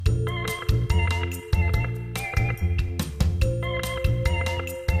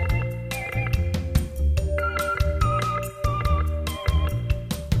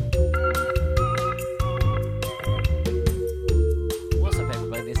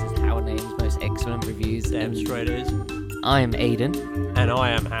excellent reviews. Damn straight it is. I'm Aidan. And I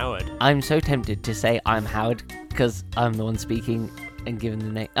am Howard. I'm so tempted to say I'm Howard because I'm the one speaking and giving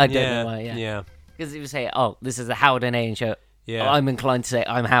the name. I don't know why, Yeah. Because if you say, oh, this is the Howard and Aidan show, Yeah. I'm inclined to say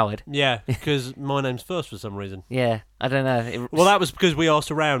I'm Howard. Yeah, because my name's first for some reason. Yeah, I don't know. Well, that was because we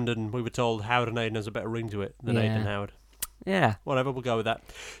asked around and we were told Howard and Aidan has a better ring to it than Aidan and Howard. Yeah. Whatever, we'll go with that.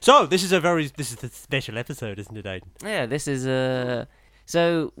 So, this is the special episode, isn't it, Aidan? Yeah, this is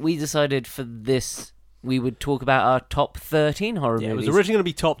So, we decided for this, we would talk about our top 13 horror movies. It was originally going to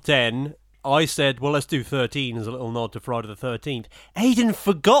be top 10. I said, well, let's do 13 as a little nod to Friday the 13th. Aidan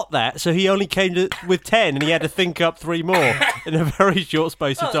forgot that, so he only came with 10, and he had to think up 3 more in a very short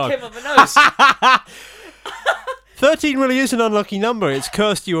space of time. It came up my nose. 13 really is an unlucky number. It's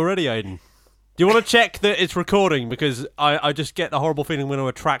cursed you already, Aidan. Do you want to check that it's recording? Because I just get the horrible feeling we're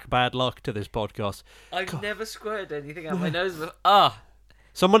going to attract bad luck to this podcast. I've never squirted anything out my nose before.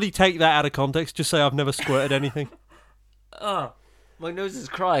 Somebody take that out of context. Just say I've never squirted anything. My nose is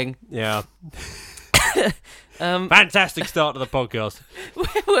crying. Yeah. Fantastic start to the podcast.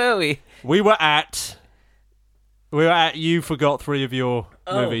 Where were we? We were at you forgot 3 of your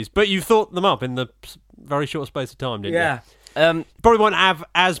movies, but you thought them up in the very short space of time, didn't you? Yeah. Probably won't have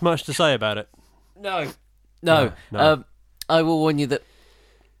as much to say about it. No. No. I will warn you that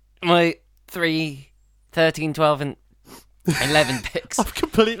my 3, 13, 12 and 11 picks. I've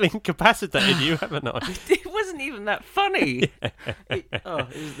completely incapacitated you, haven't I? It wasn't even that funny. It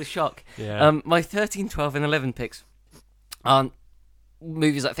was the shock. Yeah. My 13, 12 and 11 picks aren't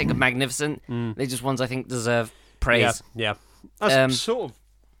movies I think are magnificent. They're just ones I think deserve praise. Yeah. That's sort of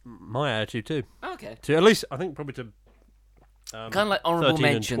my attitude too. Okay. To at least, I think probably to Kind of like honourable 13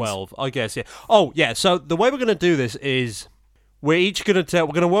 mentions. and 12, I guess, yeah. Oh, yeah, so the way we're going to do this is we're each going to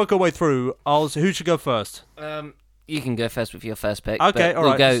we're going to work our way through. Who should go first? You can go first with your first pick. Okay, but all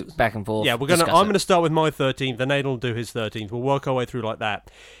we'll right. go back and forth. Yeah, I'm going to start with my 13th, then Aidan will do his 13th. We'll work our way through like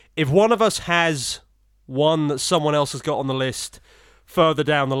that. If one of us has one that someone else has got on the list further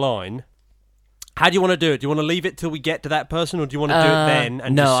down the line, how do you want to do it? Do you want to leave it till we get to that person, or do you want to do it then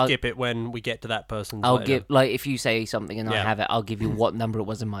and just skip it when we get to that person? I'll give, if you say something and I Yeah. have it, I'll give you what number it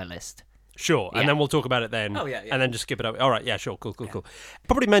was in my list. Sure, Yeah. and then we'll talk about it then. Oh, yeah. And then just skip it over. All right, yeah, sure, cool.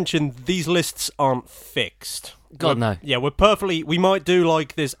 Probably mention these lists aren't fixed. God, no. Yeah, we might do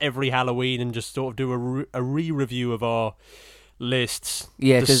like this every Halloween and just sort of do a re-review of our lists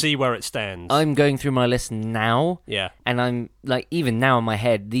to 'cause see where it stands. I'm going through my list now, Yeah. and I'm, even now in my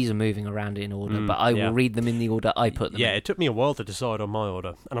head, these are moving around in order, but I will read them in the order I put them in. Yeah, it took me a while to decide on my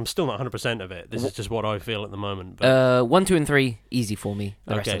order, and I'm still not 100% of it. This is just what I feel at the moment. But 1, 2, and 3, easy for me.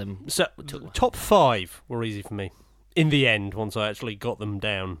 The rest of them... So, top 5 were easy for me. In the end, once I actually got them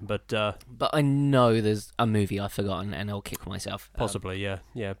down. But I know there's a movie I've forgotten, and I'll kick myself. possibly,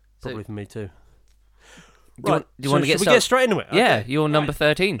 yeah. Probably for me too. Do you want to get should we get straight into it? Yeah, Okay. you're number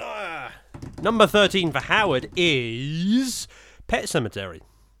 13. Number 13 for Howard is Pet Sematary,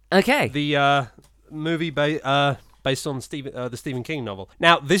 Okay. the movie based on the Stephen King novel.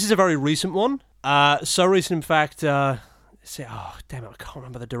 Now, this is a very recent one. So recent, in fact. Damn it, I can't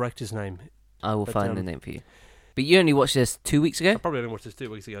remember the director's name. I will find the name for you. But you only watched this 2 weeks ago? I probably only watched this 2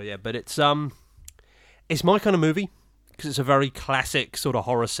 weeks ago. Yeah, but it's my kind of movie. Because it's a very classic sort of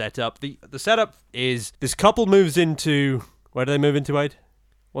horror setup. The setup is this couple moves into... Where do they move into, Aid?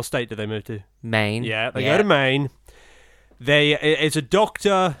 What state do they move to? Maine. Yeah, they go to Maine. It's a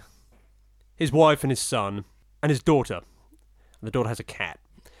doctor, his wife and his son, and his daughter. And the daughter has a cat.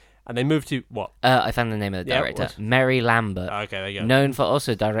 And they move to... What? I found the name of the director. what? Mary Lambert. Okay, there you go. Known for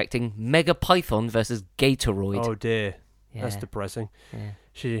also directing Mega Python versus Gatoroid. Oh, dear. Yeah. That's depressing.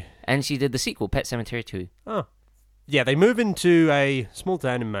 Yeah. And she did the sequel, Pet Sematary 2. Oh. Yeah, they move into a small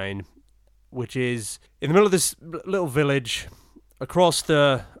town in Maine, which is in the middle of this little village, across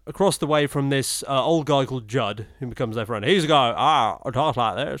the way from this old guy called Judd, who becomes their friend. He's a guy, I talk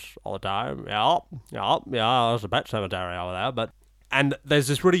like this all the time. Yeah, there's a pet cemetery over there. And there's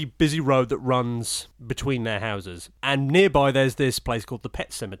this really busy road that runs between their houses. And nearby there's this place called the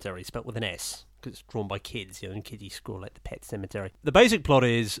Pet Cemetery, spelt with an S. Because it's drawn by kids, and kiddies scroll like the Pet Cemetery. The basic plot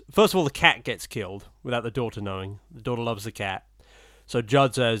is, first of all, the cat gets killed without the daughter knowing. The daughter loves the cat. So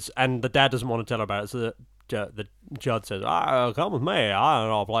Judd says, and the dad doesn't want to tell her about it, so the Judd says, come with me, I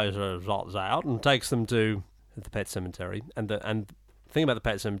know a place that sorts out, and takes them to the Pet Cemetery. And the thing about the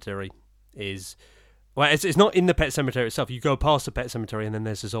Pet Cemetery is, well, it's not in the Pet Cemetery itself. You go past the Pet Cemetery, and then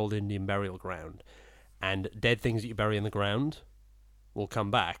there's this old Indian burial ground. And dead things that you bury in the ground will come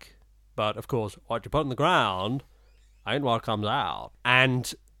back. But, of course, what you put in the ground ain't what comes out.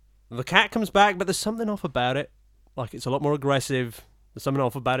 And the cat comes back, but there's something off about it. Like, it's a lot more aggressive. There's something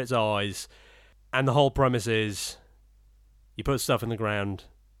off about its eyes. And the whole premise is you put stuff in the ground,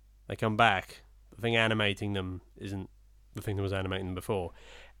 they come back. The thing animating them isn't the thing that was animating them before.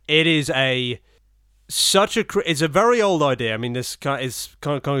 It is it's a very old idea. I mean, this kind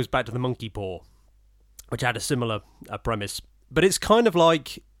of goes back to the monkey paw, which had a similar premise. But it's kind of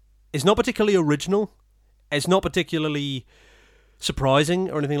like, it's not particularly original. It's not particularly surprising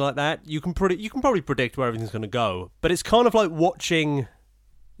or anything like that. You can probably predict where everything's going to go. But it's kind of like watching.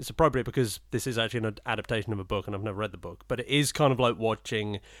 It's appropriate because this is actually an adaptation of a book, and I've never read the book. But it is kind of like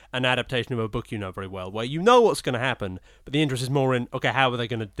watching an adaptation of a book you know very well, where you know what's going to happen, but the interest is more in, okay, how are they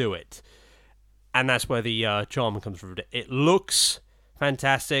going to do it? And that's where the charm comes from. It looks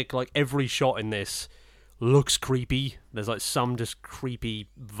fantastic. Like, every shot in this looks creepy. There's like some just creepy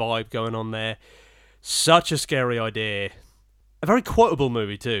vibe going on there. Such a scary idea. A very quotable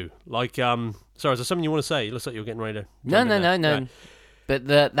movie too. Like, sorry, is there something you want to say? It looks like you're getting ready to... No. Right. But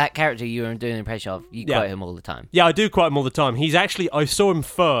that character you were doing an impression of, you quote him all the time. Yeah, I do quote him all the time. He's actually... I saw him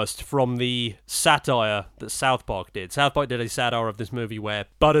first from the satire that South Park did. South Park did a satire of this movie where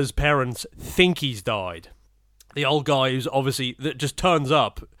Butter's parents think he's died. The old guy who's obviously... that just turns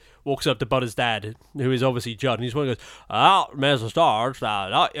up, walks up to Butter's dad, who is obviously Judd, and he's one who goes, "Oh, Mr. Starch,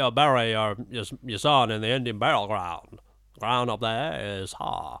 you bury your son in the Indian burial ground. Ground up there is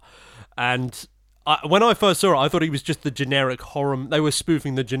And... when I first saw it, I thought he was just the generic horror... They were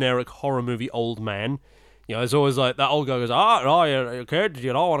spoofing the generic horror movie old man. You know, it's always like, that old guy goes, you kids,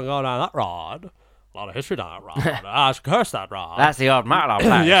 you don't want to go down that road. A lot of history down that road. I curse that road. That's the old murder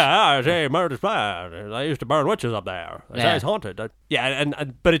place. Yeah, I say murder's bad. They used to burn witches up there. They say it's haunted. Yeah,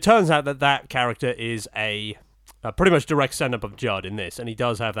 but it turns out that character is a pretty much direct send-up of Judd in this, and he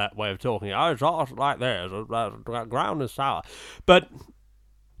does have that way of talking. Oh, it's all like this. The ground is sour. But...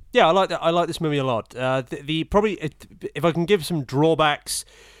 yeah, I like this movie a lot. If I can give some drawbacks,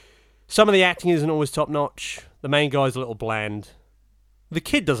 some of the acting isn't always top notch. The main guy's a little bland. The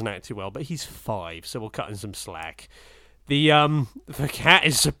kid doesn't act too well, but he's 5, so we'll cut in some slack. The cat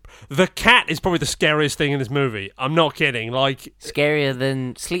is probably the scariest thing in this movie. I'm not kidding. Like, scarier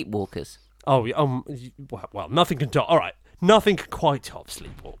than Sleepwalkers. Oh, well, nothing can top. All right. Nothing can quite top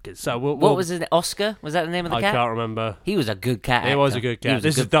Sleepwalkers. So what was it? Oscar? Was that the name of the cat? I can't remember. He was a good cat. It was a good cat.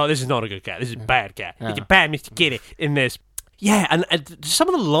 This is not a good cat. This is a bad cat. It's a bad Mr. Kitty in this. Yeah, and some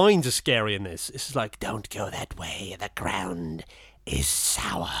of the lines are scary in this. It's like, don't go that way. The ground is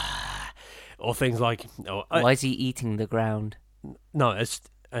sour. Or things like... why is he eating the ground? No, it's...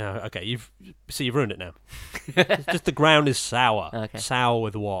 okay, you've ruined it now. It's just the ground is sour. Okay. Sour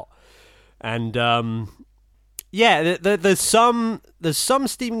with what? And... yeah, there's some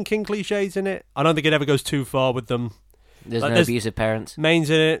Stephen King cliches in it. I don't think it ever goes too far with them. There's no abusive parents. Main's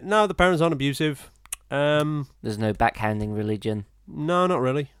in it. No, the parents aren't abusive. There's no backhanding religion. No, not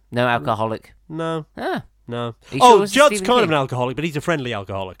really. No alcoholic. No. Ah. No. Sure Judd's kind of an alcoholic, but he's a friendly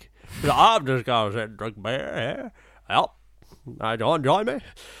alcoholic. He's like, I'm just going to drink beer. Well, I don't enjoy me.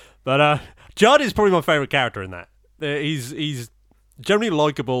 But Judd is probably my favourite character in that. He's generally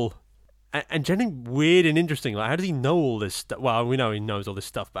likeable. And generally weird and interesting. Like, how does he know all this stuff? Well, we know he knows all this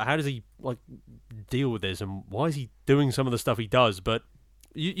stuff, but how does he deal with this? And why is he doing some of the stuff he does? But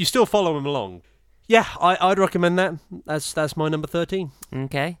you still follow him along. Yeah, I'd recommend that. That's my number 13.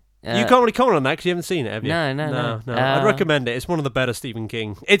 Okay. You can't really comment on that because you haven't seen it, have you? No. I'd recommend it. It's one of the better Stephen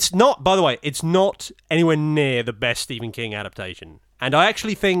King. It's not, by the way, it's not anywhere near the best Stephen King adaptation. And I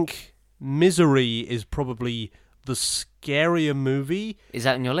actually think Misery is probably the scarier movie. Is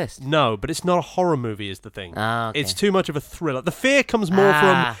that on your list? No, but it's not a horror movie is the thing. Okay. It's too much of a thriller. The fear comes more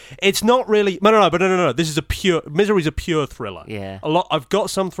from... It's not really... No. This is a pure... Misery's a pure thriller. Yeah. I've got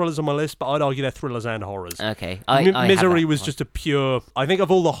some thrillers on my list, but I'd argue they're thrillers and horrors. Okay. Misery was just a pure... I think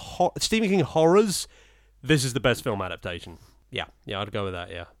of all the Stephen King horrors, this is the best film adaptation. Yeah, I'd go with that,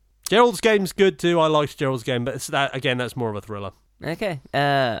 yeah. Gerald's Game's good too. I liked Gerald's Game, but that's more of a thriller. Okay.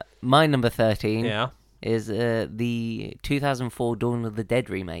 My number 13... Yeah. Is the 2004 Dawn of the Dead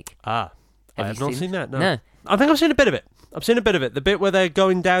remake. I have not seen that, no. No. I think I've seen a bit of it. The bit where they're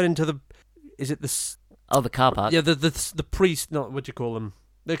going down into the... Is it the... Oh, the car park. Yeah, the priest... No, what do you call them?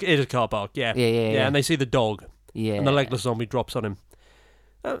 It is a car park, yeah. Yeah, and they see the dog. Yeah. And the legless zombie drops on him.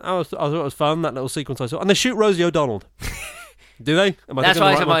 I thought it was fun, that little sequence I saw. And they shoot Rosie O'Donnell. Do they? That's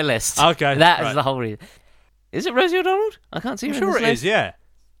why it's on my list. Okay. That is the whole reason. Is it Rosie O'Donnell? I can't see her I'm sure it is, yeah.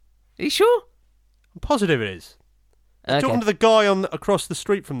 Are you sure? I'm positive it is. They're Okay. talking to the guy across the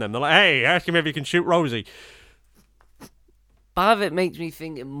street from them. They're like, hey, ask him if he can shoot Rosie. Part of it makes me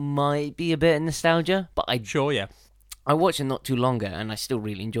think it might be a bit of nostalgia, but Sure, yeah. I watched it not too long ago, and I still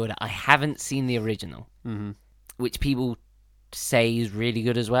really enjoyed it. I haven't seen the original, which people say is really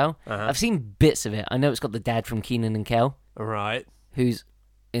good as well. I've seen bits of it. I know it's got the dad from Kenan and Kel, Right. who's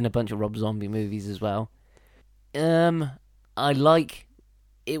in a bunch of Rob Zombie movies as well. I like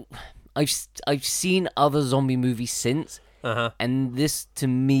it. I've seen other zombie movies since, and this to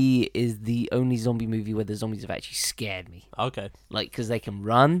me is the only zombie movie where the zombies have actually scared me. Okay. Like, because they can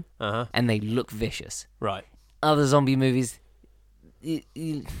run and they look vicious. Right. Other zombie movies,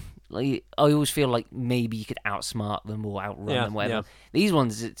 like, I always feel like maybe you could outsmart them or outrun them, whatever. Yeah. These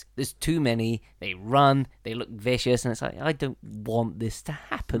ones, there's too many. They run, they look vicious, and it's like, I don't want this to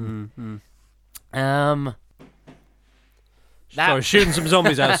happen. So shooting some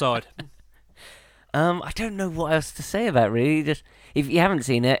zombies outside. I don't know what else to say about it, really. Just, if you haven't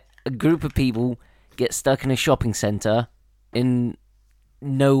seen it, a group of people get stuck in a shopping centre in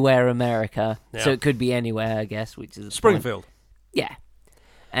nowhere America. Yeah. So it could be anywhere, I guess, which is Springfield. Yeah.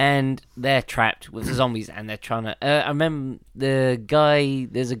 And they're trapped with the zombies, and they're trying to... I remember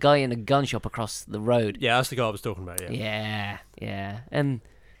there's a guy in a gun shop across the road. Yeah, that's the guy I was talking about, Yeah. And,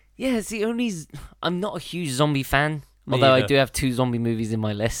 yeah, it's the only... I'm not a huge zombie fan, although I do have 2 zombie movies in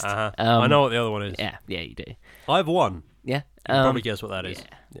my list. I know what the other one is. Yeah, you do. I have one. Yeah. You can probably guess what that is.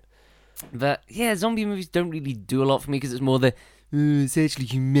 Yeah. But, yeah, zombie movies don't really do a lot for me, because it's more the... it's actually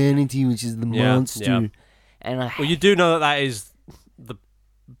humanity, which is the monster. Yeah. And Well, you do know that is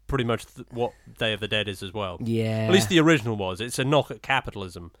pretty much what Day of the Dead is as well. Yeah. At least the original was. It's a knock at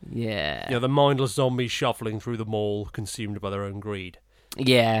capitalism. Yeah. You know, the mindless zombies shuffling through the mall, consumed by their own greed.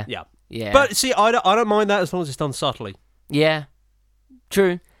 Yeah. Yeah. Yeah. But, see, I don't mind that as long as it's done subtly. Yeah.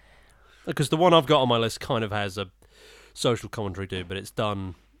 True. Because the one I've got on my list kind of has a social commentary too, but it's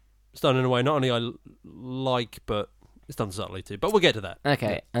done in a way not only I like, but it's done subtly too. But we'll get to that.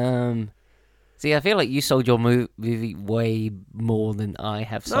 Okay. See, I feel like you sold your movie way more than I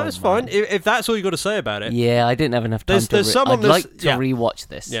have sold. No, it's fine. If that's all you got to say about it. Yeah, I didn't have enough time I'd like to rewatch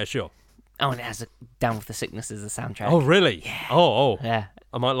this. Yeah, sure. Oh, and it has Down with the Sickness as a soundtrack. Oh, really? Yeah. Oh. Yeah.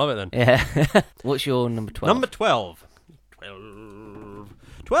 I might love it then. Yeah. What's your number 12? Number 12.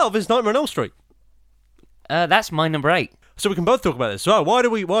 12 is Nightmare on Elm Street. That's my number 8. So we can both talk about this. So why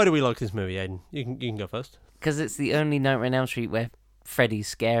do we like this movie, Aiden? You can go first. Because it's the only Nightmare on Elm Street where Freddy's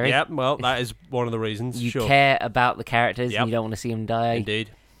scary. Yeah, well, that is one of the reasons. You sure. care about the characters and you don't want to see them die.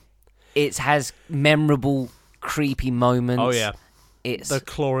 Indeed. It has memorable, creepy moments. Oh, yeah. It's the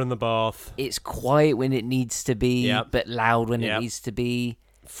claw in the bath. It's quiet when it needs to be, but loud when it needs to be.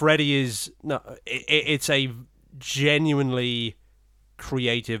 Freddy is... No, it's a genuinely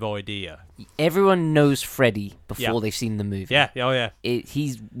creative idea. Everyone knows Freddy before they've seen the movie. Yeah, oh yeah.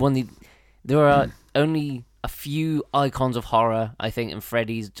 He's one of the... There are only a few icons of horror, I think, and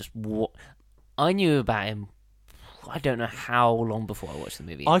Freddy's just what... I knew about him, I don't know how long before I watched the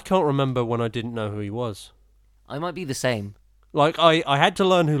movie. I can't remember when I didn't know who he was. I might be the same. Like, I had to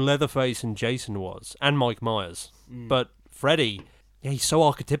learn who Leatherface and Jason was, and Mike Myers. But Freddy, he's so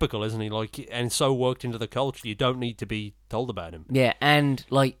archetypical, isn't he? Like, and so worked into the culture, you don't need to be told about him. Yeah, and,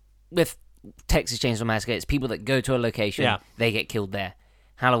 like, with Texas Chainsaw Massacre, it's people that go to a location, they get killed there.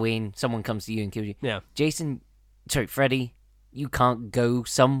 Halloween, someone comes to you and kills you. Yeah. Freddy, you can't go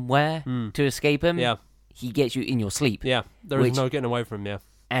somewhere to escape him. Yeah. He gets you in your sleep. Yeah, there is no getting away from him,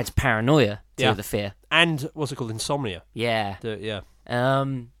 adds paranoia to the fear. And, what's it called, insomnia. Yeah. Yeah.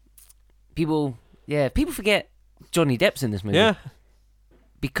 People forget Johnny Depp's in this movie. Yeah.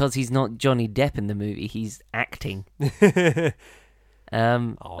 Because he's not Johnny Depp in the movie, he's acting. That's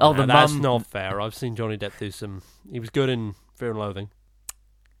mum... not fair. I've seen Johnny Depp do some... He was good in Fear and Loathing.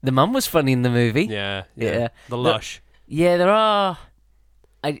 The mum was funny in the movie. Yeah. The Lush. There are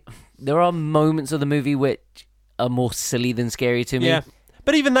moments of the movie which are more silly than scary to me. Yeah.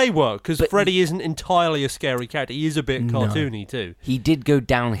 But even they work, because Freddy isn't entirely a scary character. He is a bit cartoony, too. He did go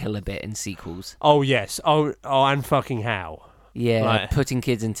downhill a bit in sequels. Oh, yes. Oh, and fucking how. Yeah, like putting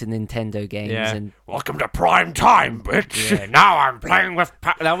kids into Nintendo games. Yeah. And welcome to prime time, bitch. Yeah. Now I'm playing with...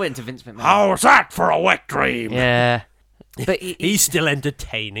 That went to Vince McMahon. How's that for a wet dream? Yeah. But he's still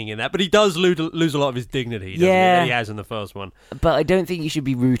entertaining in that, but he does lose a lot of his dignity, doesn't he? That he has in the first one. But I don't think you should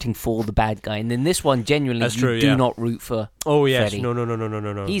be rooting for the bad guy. And in this one, genuinely, do not root for Freddy.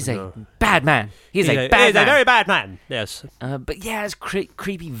 No. He's a bad man. He's a very bad man. Yes. But yeah, it's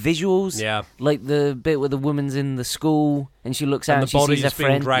creepy visuals. Yeah. Like the bit where the woman's in the school and she looks out and she sees her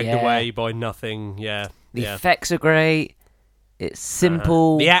friend. And the body's being dragged away by nothing. Yeah. The effects are great. It's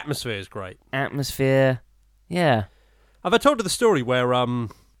simple. The atmosphere is great. Yeah. Have I told you the story where,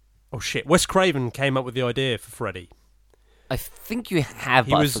 Wes Craven came up with the idea for Freddy? I think you have,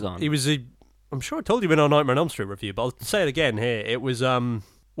 but I've forgotten. I'm sure I told you in our Nightmare on Elm Street review, but I'll say it again here. It was,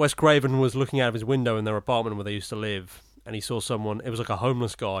 Wes Craven was looking out of his window in their apartment where they used to live, and he saw someone. It was like a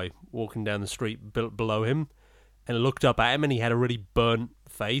homeless guy walking down the street below him, and looked up at him, and he had a really burnt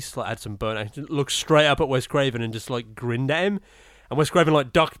face, like had some burnt. Looked straight up at Wes Craven and just like grinned at him, and Wes Craven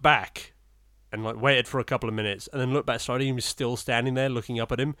like ducked back, and like waited for a couple of minutes, and then looked back slightly. He was still standing there looking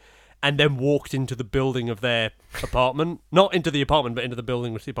up at him, and then walked into the building of their apartment, not into the apartment, but into the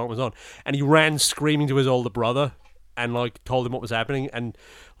building which the apartment was on, and he ran screaming to his older brother. And like told him what was happening, and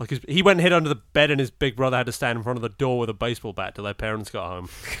like he went and hid under the bed, and his big brother had to stand in front of the door with a baseball bat till their parents got home,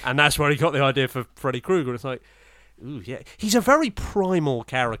 and that's where he got the idea for Freddy Krueger. It's like, ooh, yeah, he's a very primal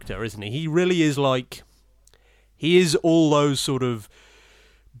character, isn't he? He really is like, he is all those sort of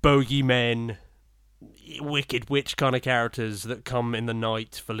bogeymen, wicked witch kind of characters that come in the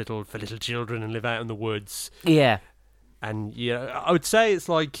night for little children and live out in the woods. Yeah, and I would say it's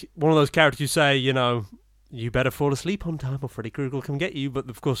like one of those characters you say, you better fall asleep on time or Freddy Krueger will come get you. But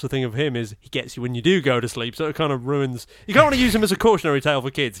of course the thing of him is he gets you when you do go to sleep, so it kind of ruins... You can't really use him as a cautionary tale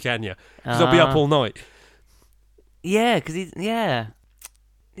for kids, can you? Because they'll be up all night. Yeah, because he's... Yeah,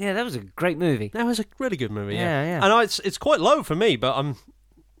 that was a great movie. That was a really good movie, yeah. Yeah. I know it's quite low for me, but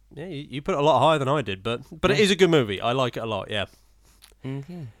you put it a lot higher than I did, but it is a good movie. I like it a lot, yeah.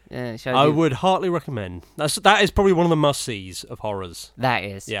 Okay. I would heartily recommend. That is probably one of the must-sees of horrors. That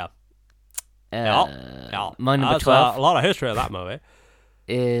is. Yeah. My number 12. A lot of history of that movie.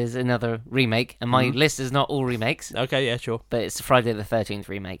 Is another remake, and my list is not all remakes. Okay, yeah, sure. But it's the Friday the 13th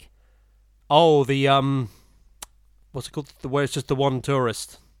remake. Oh, the what's it called? Where it's just the one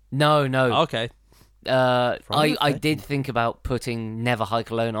tourist. No. Okay. I did think about putting Never Hike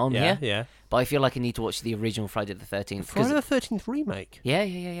Alone on here. Yeah. But I feel like I need to watch the original Friday the 13th. Friday the 13th remake? Yeah.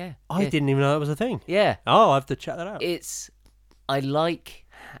 I didn't even know that was a thing. Yeah. Oh, I'll have to check that out. It's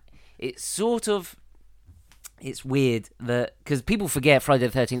weird that... Because people forget Friday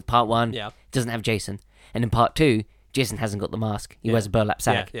the 13th Part 1 doesn't have Jason. And in Part 2, Jason hasn't got the mask. He wears a burlap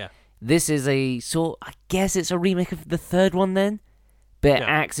sack. Yeah. This is I guess it's a remake of the third one then. But it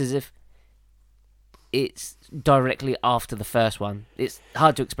acts as if it's directly after the first one. It's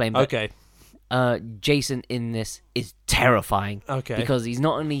hard to explain, but... Okay. Jason in this is terrifying. Okay. Because he's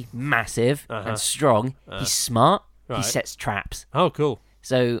not only massive and strong, he's smart. Right. He sets traps. Oh, cool.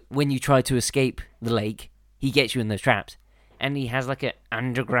 So when you try to escape the lake, he gets you in those traps. And he has like an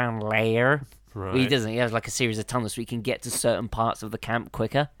underground lair. Right. Well, he doesn't. He has like a series of tunnels so he can get to certain parts of the camp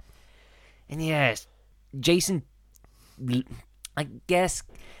quicker. And yes, Jason, I guess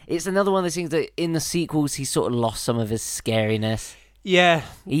it's another one of those things that in the sequels he sort of lost some of his scariness. Yeah,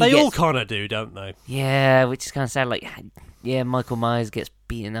 they all kind of do, don't they? Yeah, which is kind of sad. Like, yeah, Michael Myers gets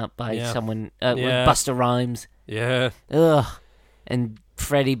beaten up by someone, with Busta Rhymes. Yeah. Ugh. And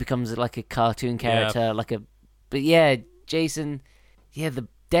Freddy becomes like a cartoon character, But yeah, Jason, the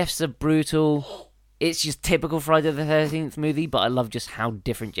deaths are brutal. It's just typical Friday the 13th movie, but I love just how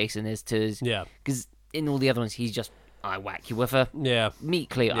different Jason is to his... Yeah. Because in all the other ones, he's just, I whack you with a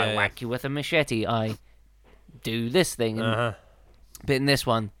meat cleaver, I whack you with a machete, I do this thing. And, but in this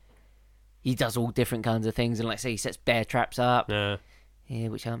one, he does all different kinds of things, and like I say, he sets bear traps up. Yeah,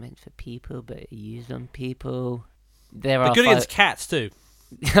 which aren't meant for people, but are used on people. They're good against cats too.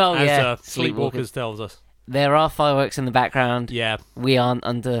 As Sleepwalkers tells us. There are fireworks in the background. Yeah. We aren't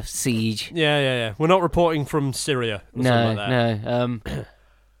under siege. Yeah. We're not reporting from Syria or something like that. No.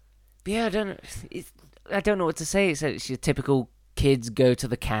 But yeah, I don't know what to say. It's your typical kids go to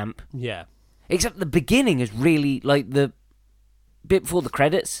the camp. Yeah. Except the beginning is really, like, the bit before the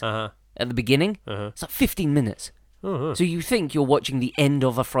credits, at the beginning, it's like 15 minutes. So you think you're watching the end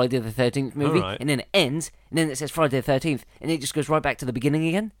of a Friday the 13th movie, and then it ends, and then it says Friday the 13th, and it just goes right back to the beginning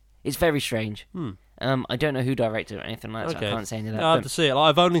again. It's very strange. I don't know who directed it or anything like that, so I can't say any of that. I have to see it.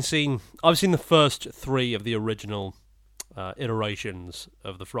 I've seen the first 3 of the original iterations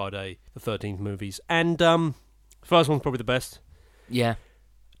of the Friday the 13th movies, and first one's probably the best. Yeah.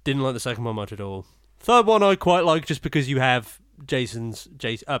 Didn't like the second one much at all. Third one I quite like just because you have Jason. It's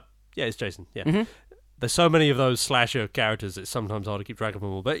Jason. Yeah. Mm-hmm. There's so many of those slasher characters, it's sometimes hard to keep track of them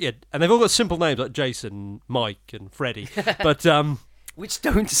all. But yeah, and they've all got simple names like Jason, Mike, and Freddy. But which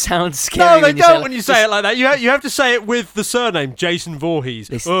don't sound scary. No, they don't when you say it like that. You have to say it with the surname Jason Voorhees,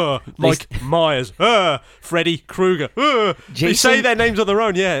 Mike Myers, Freddy Krueger. They say their names on their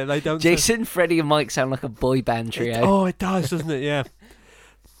own. Yeah, they don't. Jason, Freddy, and Mike sound like a boy band trio. It does, doesn't it? Yeah.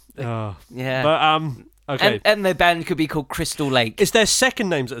 Yeah. But okay. And their band could be called Crystal Lake. It's their second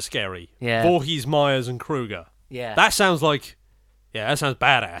names that are scary. Yeah. Voorhees, Myers, and Krueger. Yeah. That sounds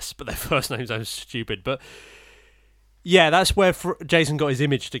badass, but their first names sound stupid. But yeah, that's where Jason got his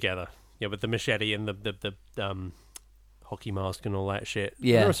image together. Yeah, with the machete and the hockey mask and all that shit.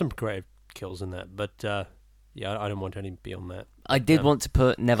 Yeah. There are some creative kills in that, but Yeah, I don't want any beyond that. I did want to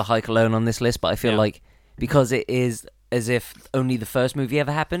put Never Hike Alone on this list, but I feel like because it is as if only the first movie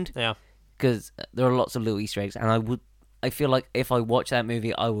ever happened. Yeah. Because there are lots of little Easter eggs, and I feel like if I watch that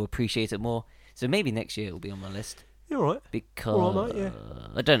movie, I will appreciate it more. So maybe next year it will be on my list. You're right. Because all right, mate, yeah.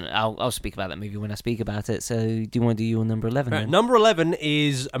 I don't know. I'll speak about that movie when I speak about it. So do you want to do your number 11? Right, number 11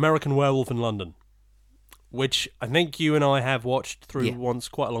 is American Werewolf in London, which I think you and I have watched through once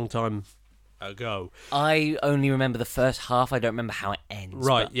quite a long time ago. I only remember the first half. I don't remember how it ends.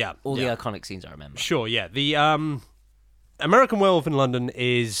 Right, all the iconic scenes I remember. Sure, yeah. The American Werewolf in London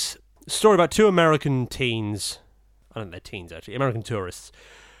is a story about two American teens. I don't know, they're teens actually. American tourists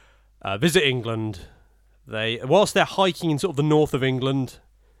visit England. Whilst they're hiking in sort of the north of England,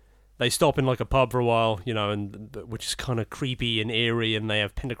 they stop in like a pub for a while, and which is kind of creepy and eerie, and they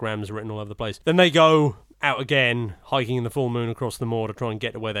have pentagrams written all over the place. Then they go out again, hiking in the full moon across the moor to try and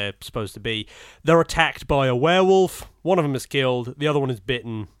get to where they're supposed to be. They're attacked by a werewolf. One of them is killed. The other one is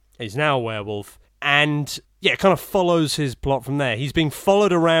bitten. He's now a werewolf. And, yeah, it kind of follows his plot from there. He's being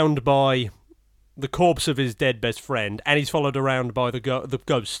followed around by the corpse of his dead best friend, and he's followed around by the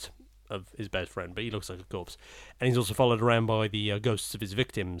ghost of his best friend, but he looks like a corpse. And he's also followed around by the ghosts of his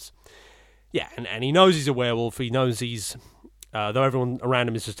victims. Yeah, and he knows he's a werewolf. He knows he's... though everyone around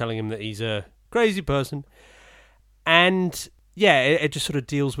him is just telling him that he's a crazy person. And, yeah, it just sort of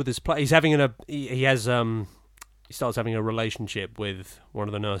deals with his plot. He's having he starts having a relationship with one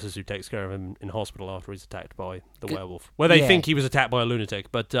of the nurses who takes care of him in hospital after he's attacked by the werewolf. Where they think he was attacked by a lunatic.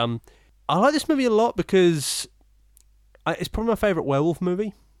 But I like this movie a lot because it's probably my favourite werewolf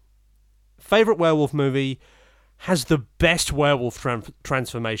movie. Favourite werewolf movie, has the best werewolf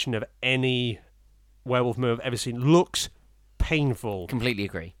transformation of any werewolf movie I've ever seen. Looks painful. Completely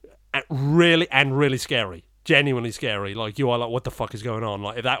agree. And really scary. Genuinely scary. Like, you are like, what the fuck is going on?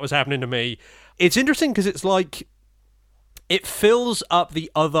 Like, if that was happening to me. It's interesting because it's like, it fills up the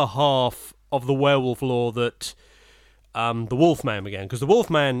other half of the werewolf lore that the Wolfman began. Because the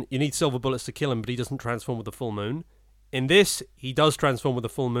Wolfman, you need silver bullets to kill him, but he doesn't transform with the full moon. In this, he does transform with the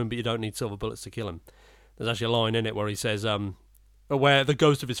full moon, but you don't need silver bullets to kill him. There's actually a line in it where he says, where the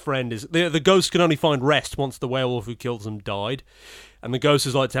ghost of his friend is... The ghost can only find rest once the werewolf who kills him died. And the ghost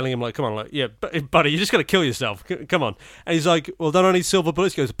is like telling him, like, come on, like, yeah, buddy, you're just going to kill yourself. Come on. And he's like, well, don't I need silver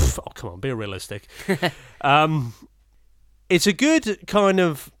bullets? He goes, oh, come on, be realistic. It's a good kind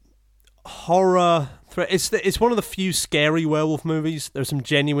of horror... It's one of the few scary werewolf movies. There's some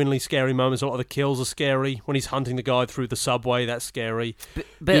genuinely scary moments. A lot of the kills are scary. When he's hunting the guy through the subway, that's scary.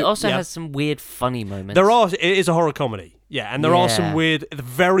 But it also has some weird, funny moments. It is a horror comedy. Yeah, and there are some weird,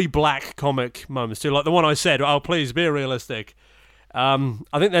 very black comic moments too. Like the one I said, oh, please, be realistic. I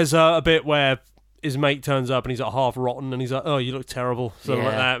think there's a bit where his mate turns up and he's like half rotten and he's like, oh, you look terrible. Something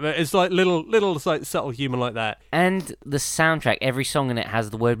like that. But it's like little like subtle humour like that. And the soundtrack, every song in it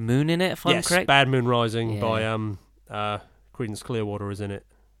has the word moon in it, if I'm correct. Bad Moon Rising by Creedence Clearwater is in it.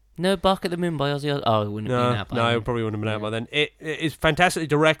 No Bark at the Moon by Ozzy Osbourne. Oh, it wouldn't have been out by then. No, it probably wouldn't have been out by then. It's fantastically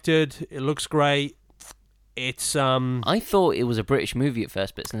directed. It looks great. It's I thought it was a British movie at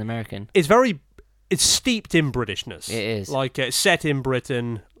first, but it's an American. It's steeped in Britishness. It is. Like, it's set in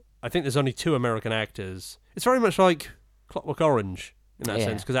Britain. I think there's only 2 American actors. It's very much like Clockwork Orange in that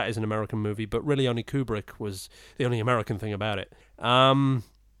sense, because that is an American movie, but really only Kubrick was the only American thing about it.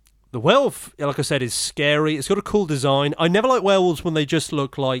 The werewolf, like I said, is scary. It's got a cool design. I never like werewolves when they just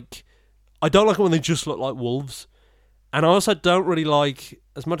look like... I don't like it when they just look like wolves. And I also don't really like,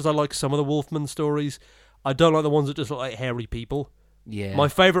 as much as I like some of the Wolfman stories, I don't like the ones that just look like hairy people. Yeah. My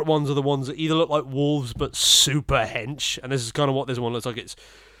favourite ones are the ones that either look like wolves but super hench, and this is kind of what this one looks like. It's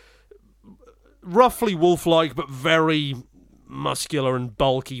roughly wolf-like but very muscular and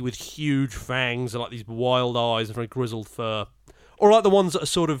bulky with huge fangs and like these wild eyes and very grizzled fur. Or like the ones that are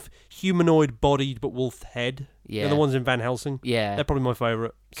sort of humanoid-bodied but wolf head. Yeah. They're the ones in Van Helsing. Yeah. They're probably my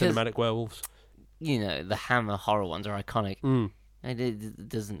favourite cinematic werewolves. You know, the Hammer horror ones are iconic. Mm. And it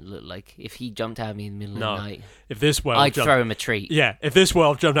doesn't look like if he jumped at me in the middle of the night. If this werewolf I'd throw him a treat. Yeah, if this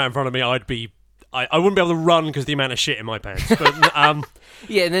werewolf jumped out in front of me, I wouldn't be able to run because the amount of shit in my pants. But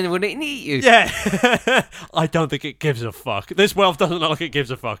yeah, and then it wouldn't eat you. Yeah, I don't think it gives a fuck. This werewolf doesn't look like it gives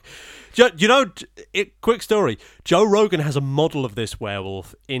a fuck. You know, quick story. Joe Rogan has a model of this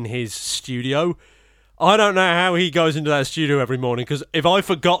werewolf in his studio. I don't know how he goes into that studio every morning, because if I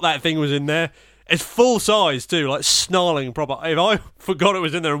forgot that thing was in there, it's full size too, like snarling proper. If I forgot it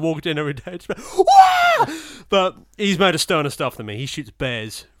was in there and walked in every day, it's Wah! But he's made of sterner stuff than me. He shoots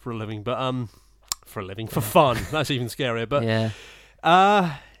bears for a living, but for fun. That's even scarier. But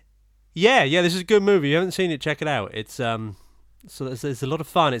yeah, this is a good movie. You haven't seen it, check it out. It's so there's a lot of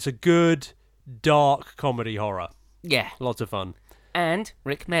fun. It's a good dark comedy horror. Yeah. Lots of fun. And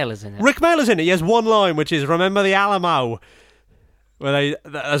Rick Mayler's in it. Rick Mayler's in it. He has one line, which is "Remember the Alamo," where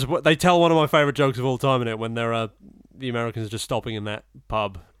they tell one of my favourite jokes of all time in it when they're the Americans just stopping in that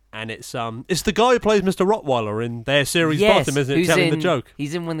pub, and it's the guy who plays Mr. Rottweiler in their series Bottom, isn't it? Telling the joke.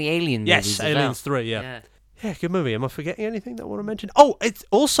 He's in one of the Alien movies. Yes, Aliens 3. Yeah, good movie. Am I forgetting anything that I want to mention? Oh, it's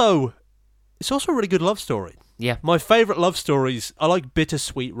also a really good love story. Yeah, my favourite love stories. I like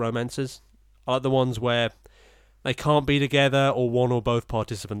bittersweet romances. I like the ones where they can't be together or one or both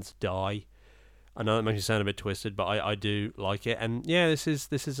participants die. I know that makes me sound a bit twisted, but I do like it. And yeah, this is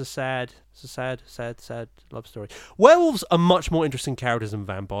a sad love story. Werewolves are much more interesting characters than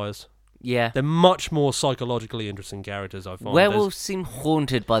vampires. Yeah. They're much more psychologically interesting characters, I find. Werewolves seem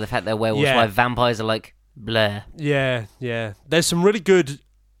haunted by the fact they're werewolves, while vampires are like, bleh. Yeah. There's some really good...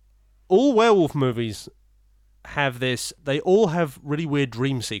 All werewolf movies have this. They all have really weird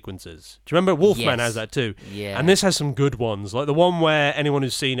dream sequences. Do you remember Wolfman has that too? Yeah. And this has some good ones, like the one where anyone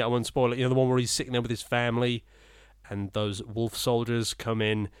who's seen it, I won't spoil it. The one where he's sitting there with his family, and those wolf soldiers come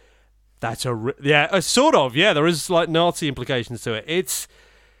in. That's sort of. Yeah, there is like Nazi implications to it.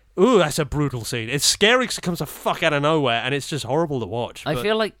 That's a brutal scene. It's scary because it comes the fuck out of nowhere, and it's just horrible to watch. I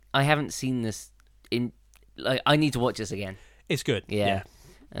feel like I haven't seen this in. Like, I need to watch this again. It's good. Yeah.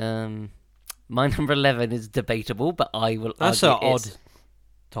 My number 11 is debatable, but I will That's argue an odd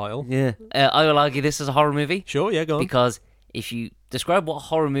title. Yeah. I will argue this is a horror movie. Sure, yeah, go on. Because if you describe what a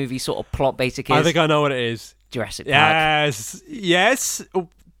horror movie sort of plot basic is... I think I know what it is. Jurassic Park. Yes. Oh,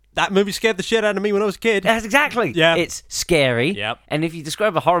 that movie scared the shit out of me when I was a kid. Yes, exactly. Yeah. It's scary. Yep. And if you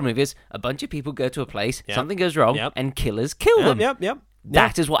describe a horror movie as a bunch of people go to a place, something goes wrong, and killers kill them. Yep.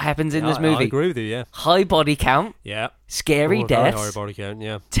 That is what happens in this movie. I agree with you, yeah. High body count. Yeah. Scary deaths. High body count,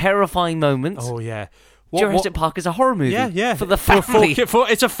 yeah. Terrifying moments. Oh, yeah. Jurassic Park is a horror movie. Yeah. For the family.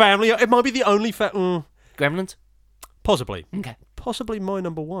 It's a family. It might be the only... Gremlins? Possibly. Okay. Possibly my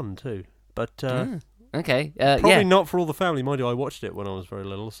number one, too. But... Okay. Probably not for all the family. Mind you, I watched it when I was very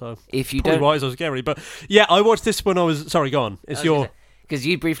little, so... If you probably don't... why it's so scary. But, yeah, I watched this when I was... Sorry, go on. It's your... Because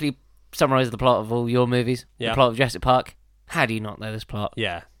you briefly summarised the plot of all your movies. Yeah. The plot of Jurassic Park. How do you not know this plot?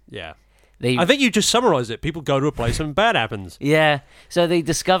 Yeah. I think you just summarised it. People go to a place and bad happens. Yeah. So they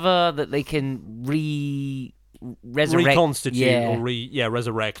discover that they can resurrect... Reconstitute or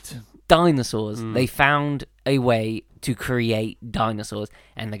resurrect. Dinosaurs. They found a way to create dinosaurs.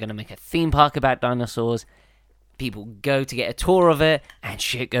 And they're going to make a theme park about dinosaurs. People go to get a tour of it. And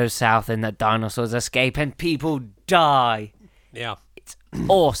shit goes south and the dinosaurs escape and people die. Yeah. It's an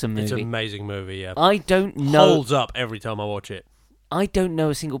awesome movie. It's an amazing movie, yeah. I don't know... Holds up every time I watch it. I don't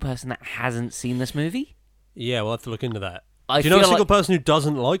know a single person that hasn't seen this movie. Yeah, we'll have to look into that. Do you know a single person who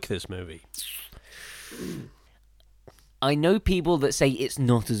doesn't like this movie? I know people that say it's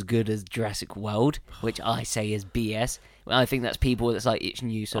not as good as Jurassic World, which I say is BS. I think that's people that's like, it's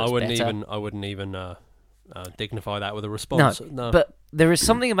new, so it's better. I wouldn't even dignify that with a response. No, but there is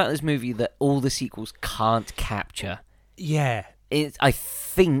something about this movie that all the sequels can't capture. Yeah. I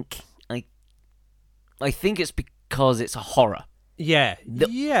think it's because it's a horror. Yeah. No,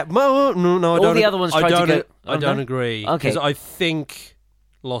 I don't. All the other ones tried to go... I don't agree. Okay. Because I think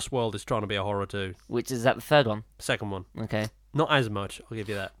Lost World is trying to be a horror too. Which is that the third one? Second one. Okay. Not as much, I'll give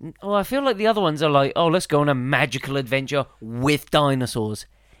you that. Oh, I feel like the other ones are like, let's go on a magical adventure with dinosaurs.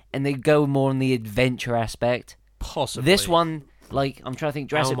 And they go more on the adventure aspect. Possibly. This one... Like, I'm trying to think,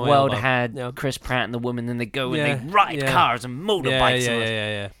 Jurassic World had Chris Pratt and the woman, and they go and they ride cars and motorbikes.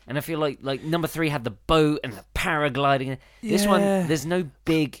 Yeah. And I feel like number 3 had the boat and the paragliding. This one, there's no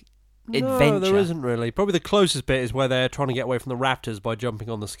big adventure. No, there isn't really. Probably the closest bit is where they're trying to get away from the raptors by jumping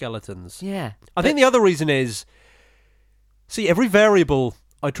on the skeletons. Yeah. I think the other reason is, see, every variable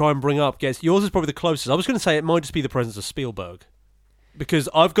I try and bring up gets, yours is probably the closest. I was going to say it might just be the presence of Spielberg. Because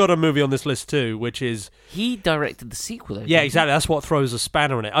I've got a movie on this list too, which is... He directed the sequel, though. Yeah, exactly. That's what throws a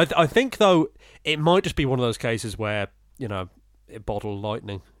spanner in it. I think, though, it might just be one of those cases where, it bottled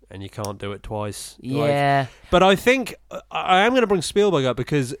lightning and you can't do it twice. Yeah. But I think I am going to bring Spielberg up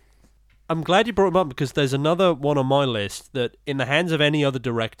because I'm glad you brought him up, because there's another one on my list that, in the hands of any other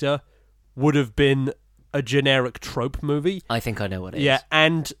director, would have been a generic trope movie. I think I know what it is. Yeah,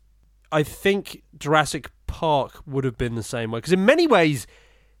 and I think Jurassic Park would have been the same way, because in many ways,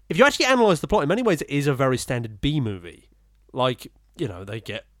 if you actually analyse the plot, in many ways it is a very standard B movie. Like, they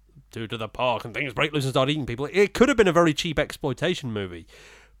get to the park and things break loose and start eating people. It could have been a very cheap exploitation movie,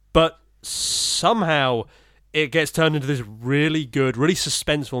 but somehow it gets turned into this really good, really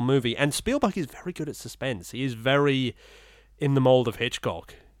suspenseful movie. And Spielberg is very good at suspense. He is very in the mould of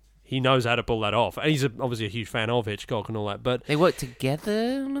Hitchcock. he knows how to pull that off. And he's obviously a huge fan of Hitchcock and all that. But they work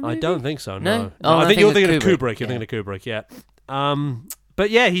together on the movie? I don't think so, No? no. Oh, I think you're thinking of Kubrick. You're thinking of Kubrick, yeah. But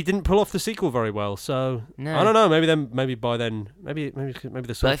yeah, he didn't pull off the sequel very well. So No. I don't know. Maybe by then, maybe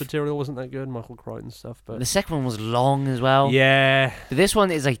the source material wasn't that good, Michael Crichton stuff. But The second one was long as well. yeah, But this one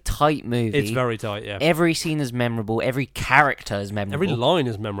is a tight movie. it's very tight. Yeah, Every scene is memorable. Every character is memorable. every line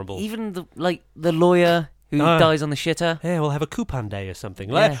is memorable. Even the lawyer who dies on the shitter. Yeah, we'll have a coupon day or something.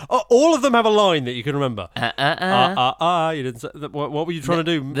 Yeah. All of them have a line that you can remember. You didn't say, what were you trying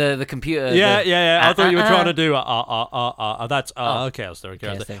to do? The computer. Yeah. I thought you were trying to do that's Oh. okay. I'll start.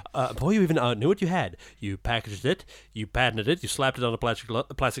 Okay, Before you even knew what you had, you packaged it, you patented it, you slapped it on a plastic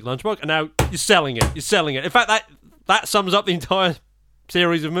lunchbox, and now you're selling it. In fact, that sums up the entire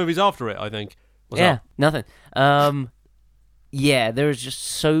series of movies after it. I think. What's up? Nothing. Yeah, there is just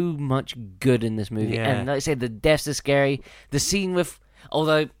so much good in this movie. Yeah. And like I said, the deaths are scary. The scene with...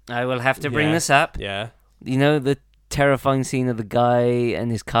 Although, I will have to bring Yeah. this up. Yeah. You know, the terrifying scene of the guy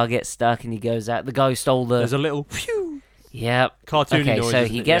and his car gets stuck and he goes out. The guy who stole the... There's a little phew Yep. cartoony Okay, noise. so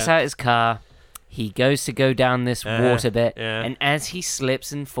isn't he it? gets Yeah. out his car. He goes to go down this water bit. yeah. And as he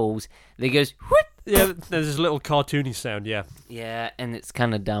slips and falls, there goes... Whoop! Yeah, there's this little cartoony sound. Yeah. Yeah, and it's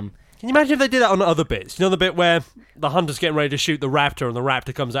kind of dumb. Can you imagine if they did that on other bits? You know the bit where the hunter's getting ready to shoot the raptor and the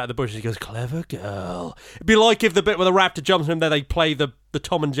raptor comes out of the bush and he goes, "Clever girl." It'd be like if the bit where the raptor jumps on him there, they play the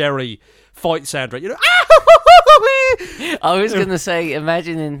Tom and Jerry fight soundtrack. You know? I was going to say,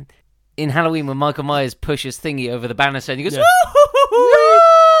 imagine in Halloween when Michael Myers pushes Thingy over the banister and he goes... Yeah.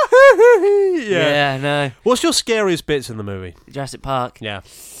 Yeah, no. What's your scariest bits in the movie? Jurassic Park. Yeah.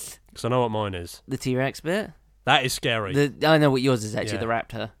 Because I know what mine is. The T-Rex bit. That is scary. I know what yours is actually. Yeah. The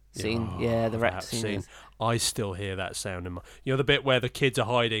raptor scene. Oh, The raptor scene. is- I still hear that sound in my... You know, the bit where the kids are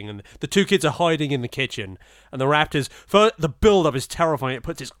hiding and the two kids are hiding in the kitchen and the raptors... The build-up is terrifying. It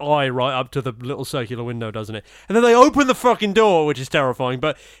puts its eye right up to the little circular window, doesn't it? And then they open the fucking door, which is terrifying,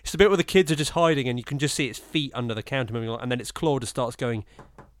 but it's the bit where the kids are just hiding and you can just see its feet under the counter moving along, and then its claw just starts going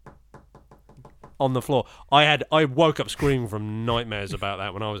on the floor. I woke up screaming from nightmares about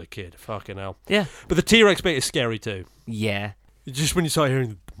that when I was a kid. Fucking hell. Yeah. But the T-Rex bit is scary too. Yeah. Just when you start hearing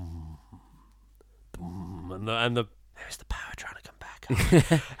the boom, boom, and the there's the power trying to come back.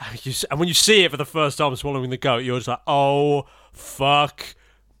 And when you see it for the first time swallowing the goat, you're just like, oh fuck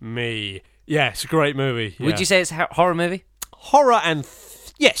me. Yeah, it's a great movie. Yeah. Would you say it's a horror movie? Horror and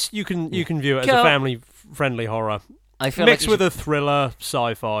yes, you can view it as a family friendly horror. I feel mixed like with a thriller,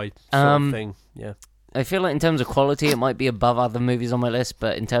 sci-fi sort of thing. Yeah. I feel like in terms of quality, it might be above other movies on my list,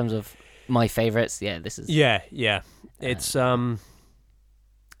 but in terms of my favorites, yeah, this is... Yeah. It's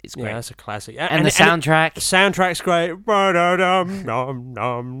It's great. Yeah, it's a classic. And the soundtrack. The soundtrack's great.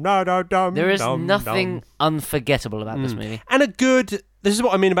 There is nothing unforgettable about this movie. And this is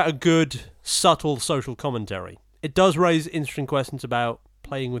what I mean about a good, subtle social commentary. It does raise interesting questions about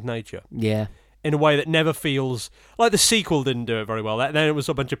playing with nature. Yeah. In a way that never feels like the sequel didn't do it very well. Then it was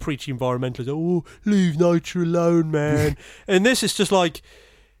a bunch of preachy environmentalists. Oh, leave nature alone, man. And this is just like,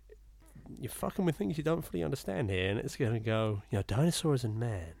 you're fucking with things you don't fully understand here, and it's going to go, dinosaurs and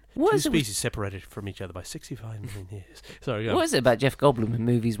man. Two species separated from each other by 65 million years. Sorry, go. What is it about Jeff Goldblum in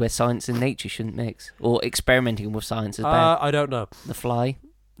movies where science and nature shouldn't mix? Or experimenting with science is bad? I don't know. The Fly.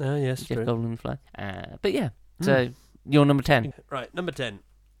 Yes, Jeff true. Goldblum Fly. But yeah, so you're number 10. Right, number 10.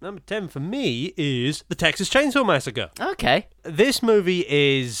 Number 10 for me is The Texas Chainsaw Massacre. Okay. This movie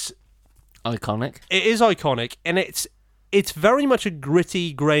is... Iconic. It is iconic, and it's very much a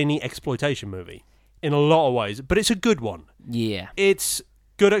gritty, grainy exploitation movie in a lot of ways, but it's a good one. Yeah. It's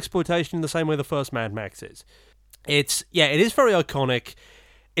good exploitation in the same way the first Mad Max is. It is very iconic.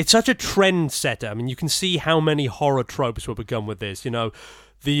 It's such a trend setter. I mean, you can see how many horror tropes were begun with this.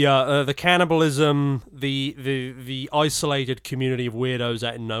 The cannibalism, the isolated community of weirdos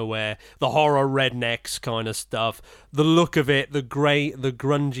out in nowhere, the horror rednecks kind of stuff, the look of it, the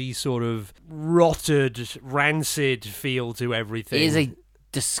grungy sort of rotted, rancid feel to everything. It is a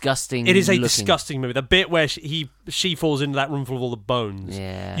disgusting disgusting movie. The bit where she falls into that room full of all the bones.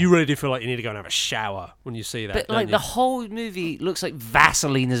 Yeah. You really do feel like you need to go and have a shower when you see that. But don't like you? the whole movie looks like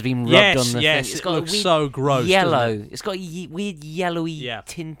Vaseline has been rubbed on the thing. Yes, It's got it looks a weird so gross. yellow. doesn't it? It's got a weird yellowy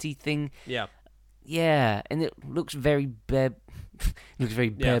tinty thing. Yeah. Yeah, and it looks very bare. Looks very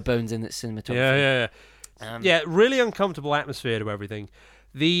bare bones in its cinematography. Yeah. Really uncomfortable atmosphere to everything.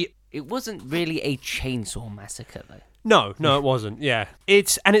 It wasn't really a chainsaw massacre though. No, it wasn't. Yeah,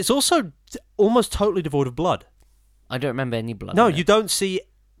 it's also almost totally devoid of blood. I don't remember any blood. No, in it. you don't see.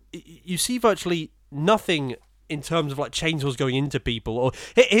 You see virtually nothing in terms of like chainsaws going into people. Or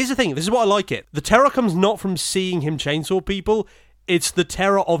here's the thing. This is what I like it. The terror comes not from seeing him chainsaw people. It's the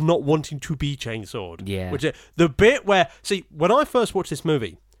terror of not wanting to be chainsawed. Yeah. The bit where... See, when I first watched this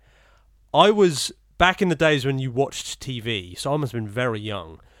movie, I was back in the days when you watched TV, so I must have been very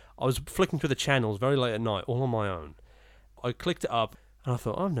young. I was flicking through the channels very late at night, all on my own. I clicked it up, and I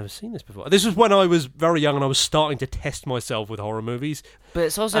thought, I've never seen this before. This was when I was very young, and I was starting to test myself with horror movies. But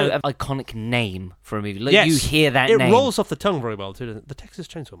it's also an iconic name for a movie. Like, yes, you hear that name. It rolls off the tongue very well, too, doesn't it? The Texas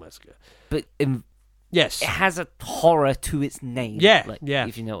Chainsaw Massacre. But... yes. It has a horror to its name. Yeah,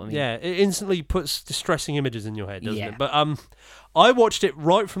 If you know what I mean. Yeah, it instantly puts distressing images in your head, doesn't Yeah. it? But I watched it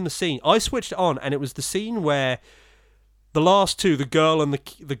right from the scene. I switched it on, and it was the scene where the last two, the girl and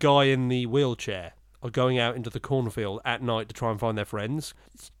the guy in the wheelchair, are going out into the cornfield at night to try and find their friends.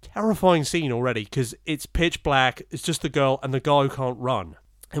 It's a terrifying scene already, because it's pitch black, it's just the girl and the guy who can't run.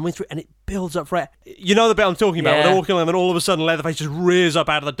 And it builds up for it. You know the bit I'm talking about, where they're walking along and then all of a sudden Leatherface just rears up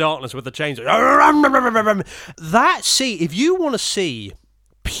out of the darkness with the chainsaw. If you want to see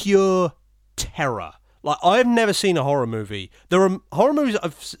pure terror, like, I've never seen a horror movie. There are horror movies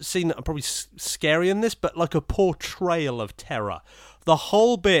I've seen that are probably scarier than this, but like a portrayal of terror. The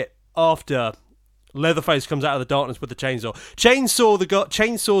whole bit after Leatherface comes out of the darkness with the chainsaw.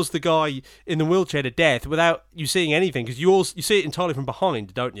 Chainsaws the guy in the wheelchair to death without you seeing anything, because you see it entirely from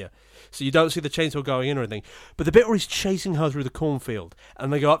behind, don't you? So you don't see the chainsaw going in or anything. But the bit where he's chasing her through the cornfield,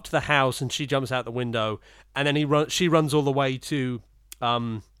 and they go up to the house, and she jumps out the window, and then she runs all the way to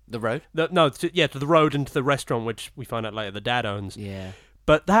the road. to the road and to the restaurant, which we find out later the dad owns. Yeah.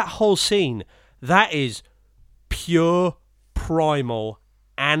 But that whole scene, that is pure primal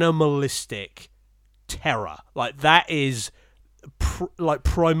animalistic terror. Like, that is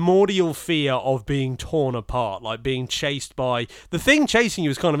primordial fear of being torn apart, like being chased by the thing. Chasing you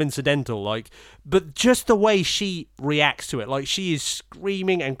is kind of incidental, but just the way she reacts to it, like, she is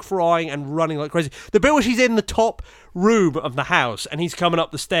screaming and crying and running like crazy. The bit where she's in the top room of the house and he's coming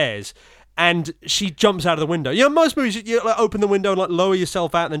up the stairs and she jumps out of the window. You know, most movies, you like open the window and like lower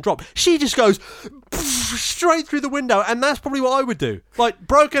yourself out and then drop. She just goes straight through the window, and that's probably what I would do. Like,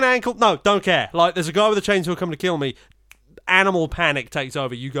 broken ankle, no, don't care. Like, there's a guy with a chainsaw coming to kill me. Animal panic takes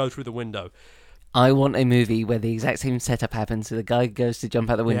over. You go through the window. I want a movie where the exact same setup happens. So the guy goes to jump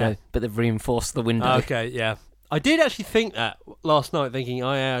out the window, but they've reinforced the window. Okay, yeah. I did actually think that last night, thinking,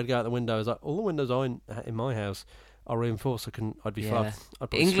 I'd go out the window. I was like, all the windows in my house are reinforced. I'd be fucked.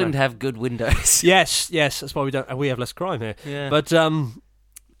 England have good windows. Yes, that's why we have less crime here. Yeah. But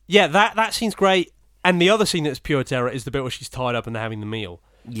that scene's great. And the other scene that's pure terror is the bit where she's tied up and they're having the meal.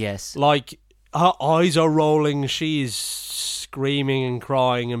 Yes. Like, her eyes are rolling. She is screaming and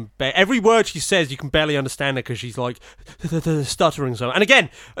crying, and every word she says you can barely understand her because she's like stuttering so. And again,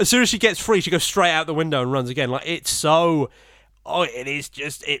 as soon as she gets free, she goes straight out the window and runs again. Like, it's so...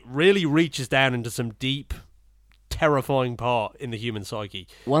 it really reaches down into some deep, terrifying part in the human psyche.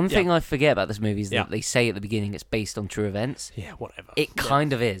 One thing I forget about this movie is that they say at the beginning it's based on true events. Yeah, whatever. It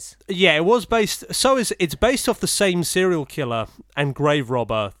kind of is. Yeah, it was based... It's based off the same serial killer and grave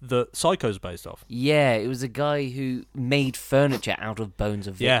robber that Psycho's based off. Yeah, it was a guy who made furniture out of bones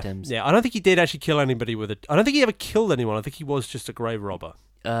of victims. Yeah, I don't think he did actually kill anybody with it. I don't think he ever killed anyone. I think he was just a grave robber.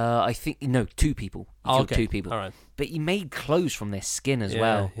 I think... No, 2 people. He killed 2 people. All right. But he made clothes from their skin as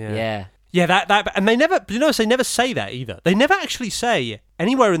well. Yeah. Yeah, that, and they never, you notice they never say that either. They never actually say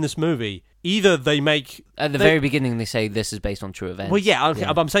anywhere in this movie, either they make... At the very beginning, they say this is based on true events. Well, yeah,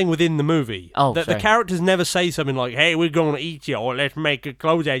 I'm saying within the movie. Oh, the characters never say something like, hey, we're going to eat you, or let's make a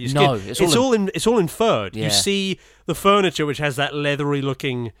clothes out of your skin. No, it's all inferred. Yeah. You see the furniture, which has that leathery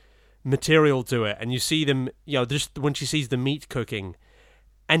looking material to it, and you see them, just when she sees the meat cooking,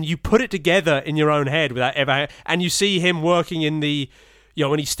 and you put it together in your own head without ever... And you see him working in the...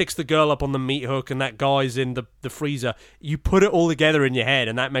 when he sticks the girl up on the meat hook and that guy's in the freezer, you put it all together in your head,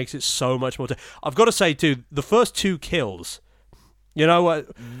 and that makes it so much more... I've got to say, too, the first 2 kills, you know what?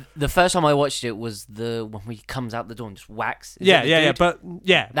 The first time I watched it was the one where he comes out the door and just whacks. When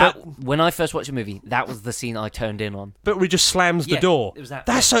I first watched the movie, that was the scene I turned in on. But he just slams the door. It was that.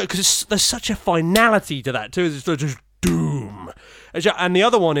 That's so... Because there's such a finality to that, too. It's just doom. And the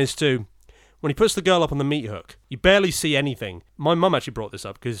other one is, too... When he puts the girl up on the meat hook, you barely see anything. My mum actually brought this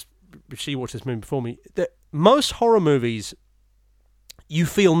up because she watched this movie before me. Most horror movies, you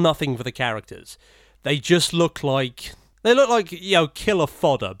feel nothing for the characters. They just look like... They look like, killer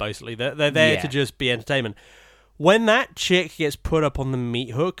fodder, basically. They're there to just be entertainment. When that chick gets put up on the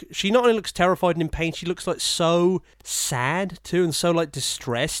meat hook, she not only looks terrified and in pain, she looks like so sad, too, and so, like,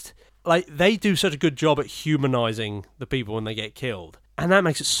 distressed. Like, they do such a good job at humanizing the people when they get killed. And that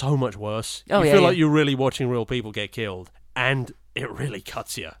makes it so much worse. You feel like you're really watching real people get killed. And it really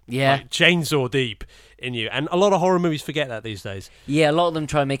cuts you. Yeah. Like, chainsaw deep. in you. And a lot of horror movies forget that these days. Yeah, a lot of them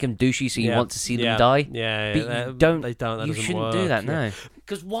try and make them douchey, so you want to see them die. Yeah, but you don't. They don't. That you doesn't shouldn't work. do that, no.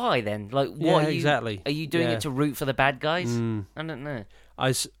 Because why then? Like, what are you, exactly. Are you doing it to root for the bad guys? I don't know.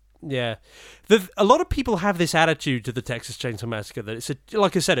 Yeah, a lot of people have this attitude to the Texas Chainsaw Massacre that it's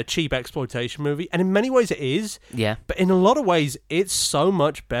like I said, a cheap exploitation movie, and in many ways it is. Yeah. But in a lot of ways, it's so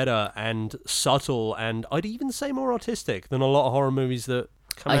much better and subtle, and I'd even say more artistic than a lot of horror movies that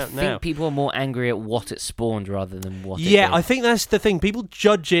come out now. I think people are more angry at what it spawned rather than what. Yeah, it did. I think that's the thing. People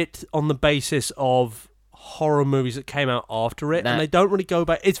judge it on the basis of horror movies that came out after it, and they don't really go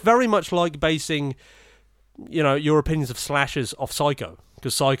back. It's very much like basing, your opinions of slashers off Psycho.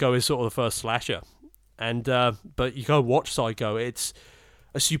 Because Psycho is sort of the first slasher, and but you go watch Psycho, it's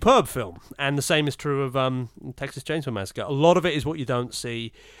a superb film, and the same is true of Texas Chainsaw Massacre. A lot of it is what you don't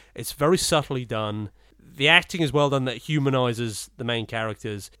see. It's very subtly done. The acting is well done that humanizes the main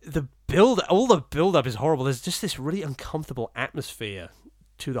characters. All the build up is horrible. There's just this really uncomfortable atmosphere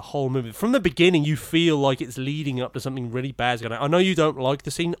to the whole movie. From the beginning, you feel like it's leading up to something really bad. I know you don't like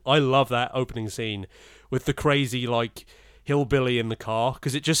the scene. I love that opening scene with the crazy hillbilly in the car,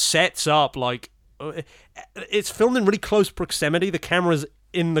 because it just sets up it's filmed in really close proximity. The camera's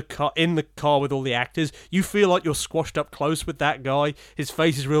in the car with all the actors. You feel like you're squashed up close with that guy. His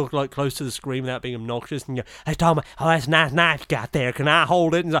face is real close to the screen without being obnoxious. And you go, "Hey Tom, that's a nice knife you got there. Can I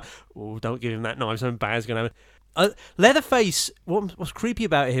hold it?" And he's like, "Oh, don't give him that knife. Something bad's gonna happen." Leatherface. What's creepy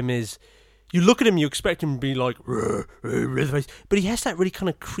about him is, you look at him, you expect him to be like, but he has that really kind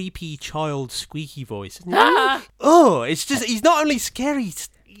of creepy child squeaky voice. It's just, he's not only scary,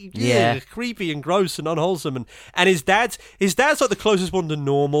 he's creepy and gross and unwholesome. And his dad's like the closest one to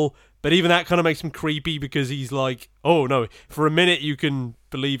normal, but even that kind of makes him creepy, because he's like, oh no, for a minute you can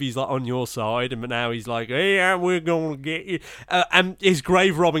believe he's like on your side, but now he's like, hey, we're gonna get you. And his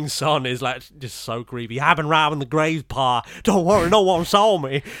grave robbing son is like just so creepy. I've been robbing the graves, pa. Don't worry, no one saw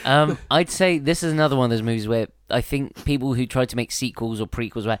me. I'd say this is another one of those movies where I think people who try to make sequels or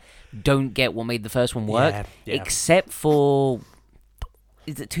prequels don't get what made the first one work, except for,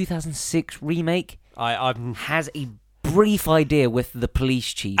 is it 2006 remake? Has a brief idea with the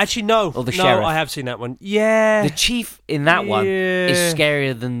police chief. Actually, no. Or the sheriff. I have seen that one. Yeah. The chief in that one is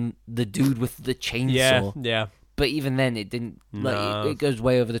scarier than the dude with the chainsaw. Yeah. But even then, it didn't. No. It goes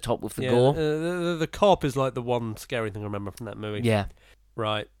way over the top with the gore. The cop is like the one scary thing I remember from that movie. Yeah.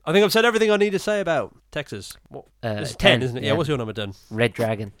 Right. I think I've said everything I need to say about Texas. It's 10, isn't it? Yeah. What's your number 10? Red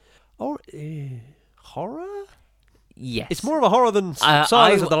Dragon. Oh, horror? Yes. It's more of a horror than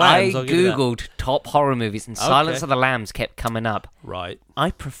Silence of the Lambs. I googled top horror movies, and Silence of the Lambs kept coming up. Right.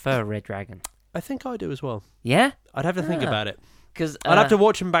 I prefer Red Dragon. I think I do as well. Yeah? I'd have to think about it. Because I'd have to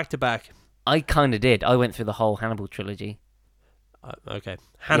watch them back to back. I kind of did. I went through the whole Hannibal trilogy. Okay.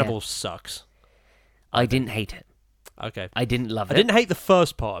 Hannibal sucks. I didn't hate it. Okay. I didn't love it. I didn't hate the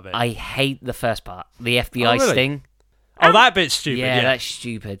first part of it. I hate the first part. The FBI sting. Oh, that bit's stupid. Yeah, that's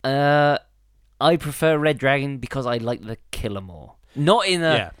stupid. I prefer Red Dragon because I like the killer more. Not in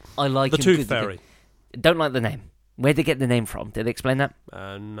a... I like the him Tooth Fairy. Don't like the name. Where'd they get the name from? Did they explain that?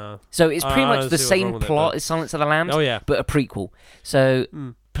 No. So it's pretty much the same plot as Silence of the Lambs, but a prequel. So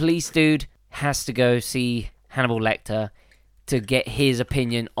police dude has to go see Hannibal Lecter to get his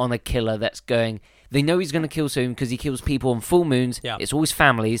opinion on a killer that's going... They know he's going to kill soon because he kills people on full moons. Yeah. It's always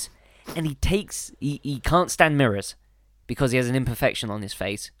families. And he can't stand mirrors because he has an imperfection on his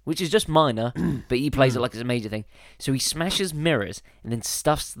face, which is just minor, but he plays it like it's a major thing. So he smashes mirrors and then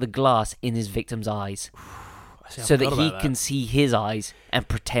stuffs the glass in his victim's eyes so that he can see his eyes and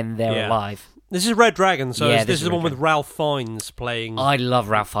pretend they're alive. This is Red Dragon, so this is the one with Ralph Fiennes playing... I love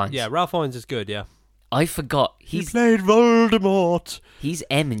Ralph Fiennes. Yeah, Ralph Fiennes is good, yeah. I forgot. He played Voldemort. He's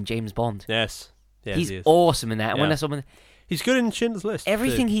M in James Bond. Yes. He's awesome in that. And when I saw him... He's good in Schindler's List.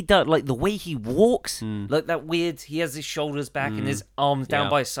 Everything he does, like the way he walks, like that weird... He has his shoulders back and his arms down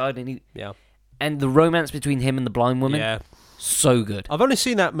by his side, and and the romance between him and the blind woman, so good. I've only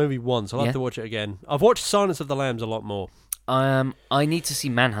seen that movie once. I'll have to watch it again. I've watched Silence of the Lambs a lot more. I need to see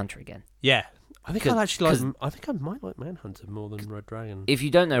Manhunter again. Yeah. I think I think I might like Manhunter more than Red Dragon. If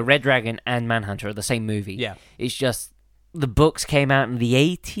you don't know, Red Dragon and Manhunter are the same movie. Yeah. It's just... The books came out in the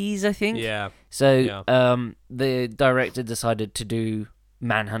 80s, I think. Yeah. So the director decided to do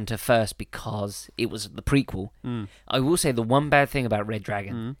Manhunter first because it was the prequel. I will say the one bad thing about Red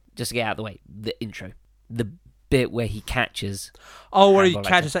Dragon, just to get out of the way, the intro. The bit where he catches... Oh, where he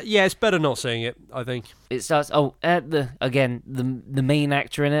catches that? Yeah, it's better not seeing it, I think. It starts... the main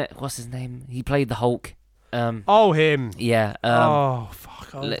actor in it, what's his name? He played the Hulk. Him. Yeah.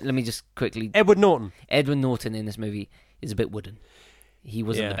 Fuck. Let me just quickly... Edward Norton. Edward Norton in this movie is a bit wooden. he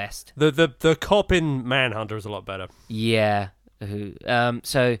wasn't the best. The cop in Manhunter is a lot better. Yeah.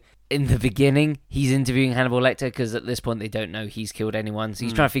 So in the beginning, he's interviewing Hannibal Lecter because at this point they don't know he's killed anyone. So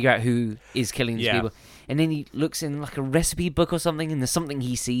he's trying to figure out who is killing these people. And then he looks in like a recipe book or something, and there's something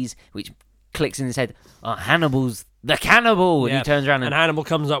he sees which clicks in his head. Oh, Hannibal's the cannibal! And he turns around and Hannibal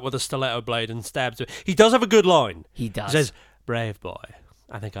comes up with a stiletto blade and stabs him. He does have a good line. He does. He says, "Brave boy,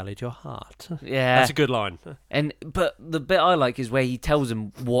 I think I'll eat your heart." Yeah. That's a good line. But the bit I like is where he tells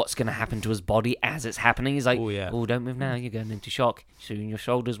him what's going to happen to his body as it's happening. He's like, oh, don't move now, you're going into shock. Soon your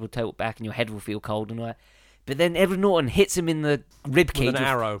shoulders will tilt back and your head will feel cold and all that. But then Edward Norton hits him in the rib cage with an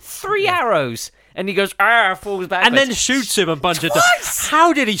arrow. 3 arrows. And he goes, falls back. And then shoots him a bunch of times.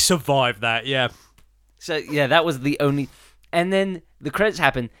 How did he survive that? Yeah. So, yeah, that was the only... And then the credits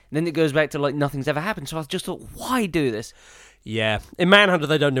happen, and then it goes back to, like, nothing's ever happened. So I just thought, why do this? Yeah. In Manhunter,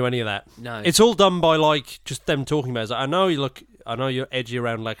 they don't do any of that. No. It's all done by, like, just them talking about it. It's like, I know you're edgy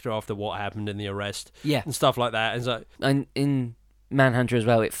around Lecter after what happened in the arrest. Yeah. And stuff like that. And in Manhunter as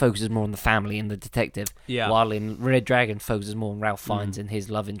well, it focuses more on the family and the detective. Yeah. While in Red Dragon, focuses more on Ralph Fiennes and his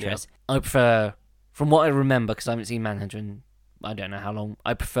love interest. Yeah. I prefer, from what I remember, because I haven't seen Manhunter in I don't know how long,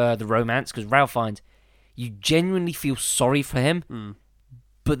 I prefer the romance, because Ralph Fiennes, you genuinely feel sorry for him,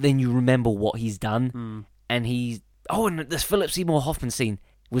 but then you remember what he's done, and he's... Oh, and this Philip Seymour Hoffman scene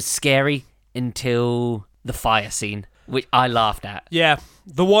was scary until the fire scene, which I laughed at. Yeah,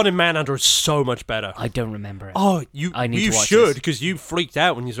 the one in Manhunter is so much better. I don't remember it. Oh, you should, because you freaked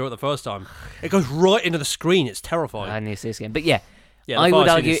out when you saw it the first time. It goes right into the screen. It's terrifying. I need to see this again. But yeah I would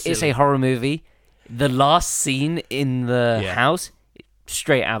argue it's a horror movie. The last scene in the house,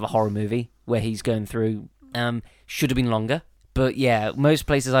 straight out of a horror movie, where he's going through, should have been longer. But yeah, most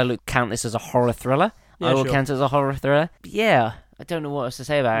places I look count this as a horror thriller. Yeah, I will count it as a horror thriller. But yeah, I don't know what else to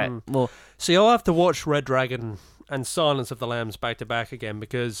say about it. Well, see, I'll have to watch Red Dragon and Silence of the Lambs back to back again,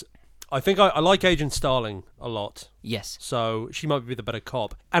 because I think I like Agent Starling a lot. Yes. So she might be the better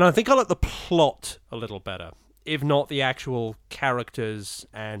cop. And I think I like the plot a little better, if not the actual characters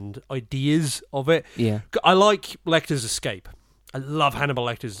and ideas of it. Yeah. I like Lecter's escape. I love Hannibal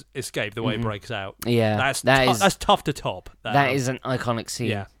Lecter's escape, the way it breaks out. Yeah. That's tough to top. That is an iconic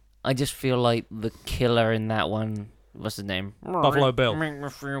scene. Yeah. I just feel like the killer in that one, what's his name? Buffalo Bill. Make me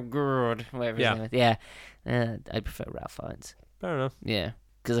feel good. Whatever his name is. Yeah. I prefer Ralph Fiennes. Fair enough. Yeah.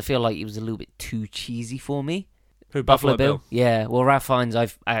 Because I feel like he was a little bit too cheesy for me. Who, Buffalo Bill? Yeah. Well, Ralph Fiennes,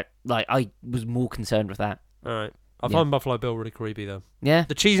 I was more concerned with that. All right. I find Buffalo Bill really creepy, though. Yeah.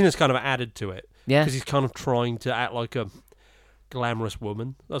 The cheesiness kind of added to it. Yeah. Because he's kind of trying to act like a glamorous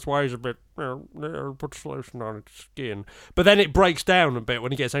woman. That's why he's a bit, puts lotion on his skin. But then it breaks down a bit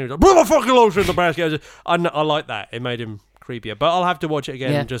when he gets angry. He's like, put the fucking lotion in the basket. I like that. It made him creepier. But I'll have to watch it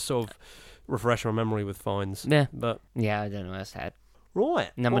again and just sort of refresh my memory with Fiennes. Yeah. But yeah, I don't know what else to add.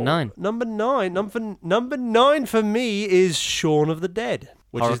 Right. Number 9. Number 9 for me is Shaun of the Dead.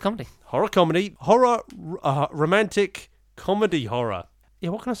 Which Horror is comedy. Romantic comedy horror.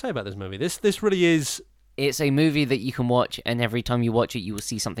 Yeah, what can I say about this movie? This really is... It's a movie that you can watch, and every time you watch it, you will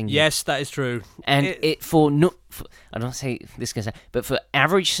see something new. Yes, that is true. And I don't say this can say, but for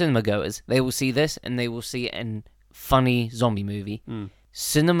average cinema goers, they will see this, and they will see it in funny zombie movie.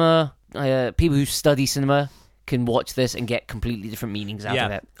 Cinema, people who study cinema can watch this and get completely different meanings out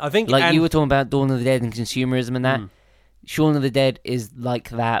of it. I think, like you were talking about Dawn of the Dead and consumerism and that. Shaun of the Dead is like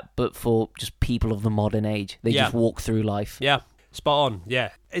that, but for just people of the modern age. They just walk through life. Yeah. Spot on, yeah.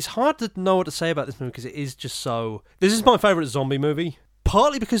 It's hard to know what to say about this movie because it is just so... This is my favourite zombie movie,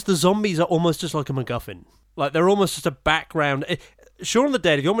 partly because the zombies are almost just like a MacGuffin. Like, they're almost just a background... Shaun of the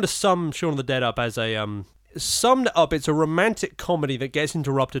Dead, if you want me to sum Shaun of the Dead up as a... Summed up, it's a romantic comedy that gets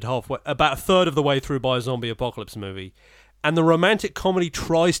interrupted halfway, about a third of the way through by a zombie apocalypse movie. And the romantic comedy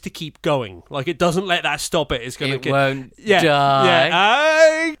tries to keep going. Like, it doesn't let that stop it. It's going to... won't die.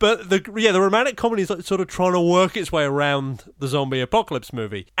 Yeah. But the romantic comedy is like sort of trying to work its way around the zombie apocalypse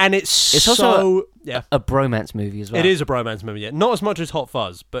movie. And it's also a bromance movie as well. It is a bromance movie, yeah. Not as much as Hot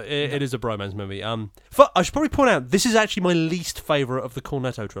Fuzz, but it is a bromance movie. I should probably point out, this is actually my least favourite of the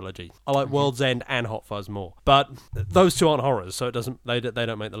Cornetto trilogy. I like World's End and Hot Fuzz more. But those two aren't horrors, so they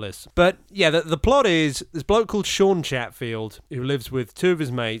don't make the list. But yeah, the plot is, this bloke called Sean Chatfield, who lives with two of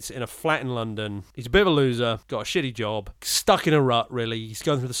his mates in a flat in London. He's a bit of a loser, got a shitty job, stuck in a rut, really. He's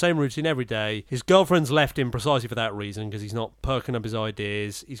going through the same routine every day. His girlfriend's left him precisely for that reason, because he's not perking up his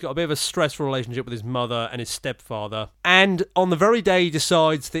ideas. He's got a bit of a stressful relationship with with his mother and his stepfather. And on the very day he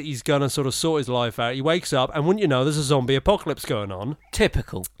decides that he's going to sort of sort his life out, he wakes up and wouldn't you know, there's a zombie apocalypse going on.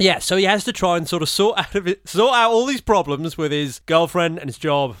 Typical. Yeah, so he has to try and sort of sort out all these problems with his girlfriend and his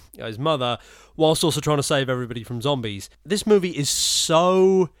job, his mother, whilst also trying to save everybody from zombies. This movie is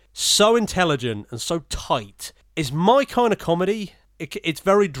so intelligent and so tight. It's my kind of comedy. It's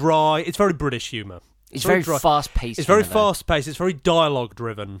very dry. It's very British humour. It's very fast-paced. It's very fast-paced. It's very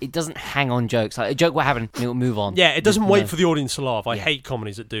dialogue-driven. It doesn't hang on jokes. Like, a joke will happen, and it'll move on. Yeah, it doesn't wait for the audience to laugh. I hate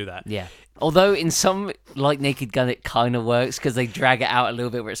comedies that do that. Yeah. Although in some, like Naked Gun, it kind of works because they drag it out a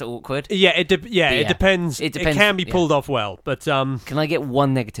little bit where it's awkward. Yeah, it depends. It can be pulled off well, but Can I get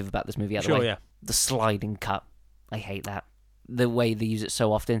one negative about this movie out of the way? Sure, yeah. The sliding cut. I hate that. The way they use it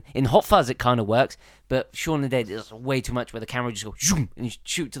so often. In Hot Fuzz, it kind of works, but Shaun of the Dead is way too much where the camera just goes zoom and you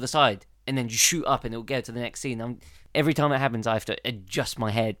shoot to the side, and then you shoot up and it'll go to the next scene. Every time it happens, I have to adjust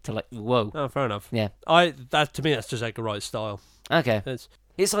my head to like, whoa. Oh, fair enough. Yeah. To me, that's just Edgar Wright's style. Okay.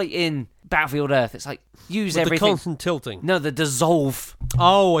 It's like in Battlefield Earth. It's like, use everything. The constant tilting. No, the dissolve.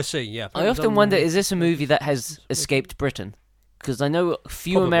 Oh, I see, yeah. I often wonder, is this a movie that has escaped Britain? Because I know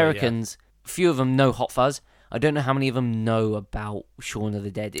few Americans, few of them know Hot Fuzz. I don't know how many of them know about Shaun of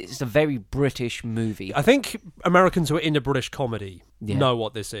the Dead. It's a very British movie. I think Americans who are into British comedy know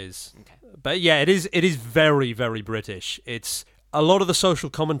what this is. Okay. But yeah, it is very, very British. It's a lot of the social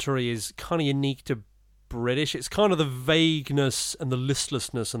commentary is kind of unique to British. It's kind of the vagueness and the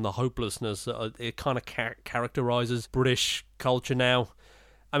listlessness and the hopelessness that it kind of characterizes British culture now.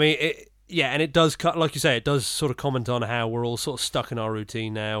 I mean, and it does, like you say, it does sort of comment on how we're all sort of stuck in our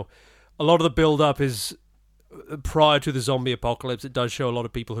routine now. A lot of the build-up is prior to the zombie apocalypse. It does show a lot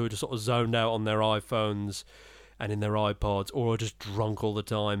of people who are just sort of zoned out on their iPhones and in their iPods, or are just drunk all the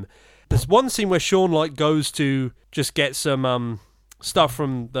time. There's one scene where Sean goes to just get some stuff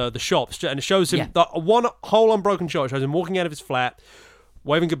from the shops, and it shows him one whole unbroken shot. It shows him walking out of his flat,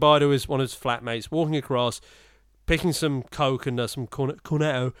 waving goodbye to one of his flatmates, walking across, picking some Coke and some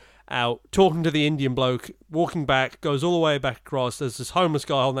Cornetto out, talking to the Indian bloke, walking back, goes all the way back across. There's this homeless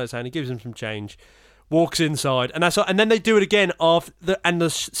guy holding out his hand. He gives him some change, walks inside, and and then they do it again and the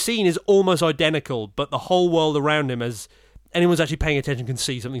scene is almost identical, but the whole world around him, as anyone's actually paying attention, can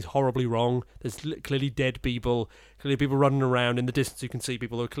see something's horribly wrong. There's clearly dead people, clearly people running around in the distance. You can see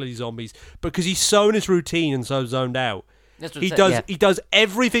people who are clearly zombies, but because he's so in his routine and so zoned out, he does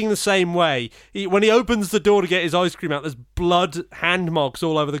everything the same way. When he opens the door to get his ice cream out, there's blood hand marks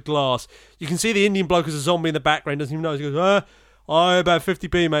all over the glass. You can see the Indian bloke as a zombie in the background, doesn't even know. He goes, about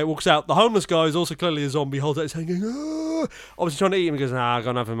 50p, mate, walks out. The homeless guy is also clearly a zombie, holds out his hand going, obviously trying to eat him. He goes, I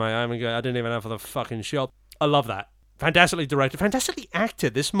got nothing, mate. I didn't even have for the fucking shop. I love that. Fantastically directed, fantastically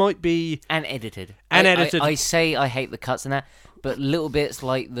acted. This might be... And edited. I say I hate the cuts in that, but little bits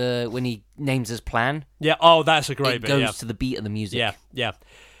like when he names his plan. Yeah, that's a great bit. It goes to the beat of the music. Yeah.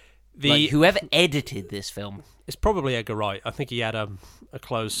 Whoever edited this film... It's probably Edgar Wright. I think he had a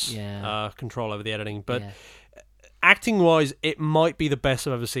close control over the editing, but... Yeah. Acting-wise, it might be the best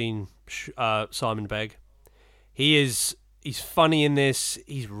I've ever seen Simon Pegg. He's funny in this.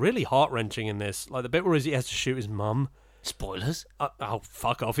 He's really heart-wrenching in this. Like the bit where he has to shoot his mum. Spoilers.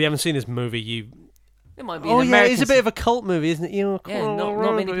 Fuck off. If you haven't seen this movie, It might be an American... it's a bit of a cult movie, isn't it?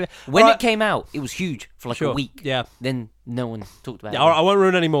 Not many... When it came out, it was huge for a week. Yeah. Then no one talked about it. I won't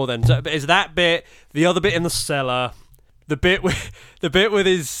ruin any more then. So it's that bit, the other bit in the cellar, the bit with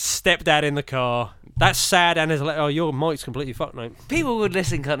his stepdad in the car. That's sad, and it's like, your mic's completely fucked, mate. People would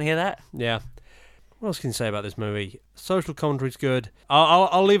listen, can't hear that. Yeah. What else can you say about this movie? Social commentary's good.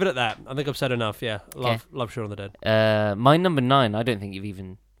 I'll leave it at that. I think I've said enough. Yeah, love Shaun of the Dead. My number 9. I don't think you've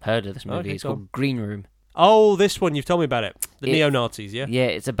even heard of this movie. Okay, it's called Green Room. Oh, this one, you've told me about it. The neo-Nazis, yeah? Yeah,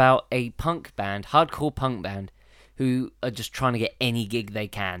 it's about a hardcore punk band, who are just trying to get any gig they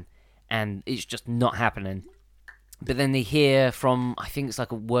can, and it's just not happening. But then they hear from, I think it's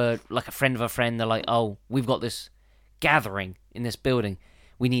like a friend of a friend, they're like, we've got this gathering in this building.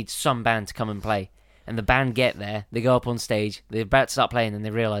 We need some band to come and play. And the band get there, they go up on stage, they're about to start playing, and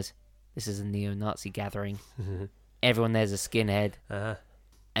they realise this is a neo-Nazi gathering. Everyone there's a skinhead. Uh-huh.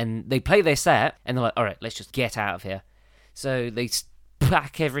 And they play their set, and they're like, all right, let's just get out of here. So they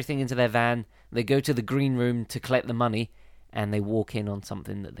pack everything into their van, they go to the green room to collect the money, and they walk in on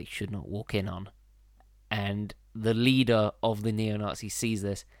something that they should not walk in on. And the leader of the neo-Nazis sees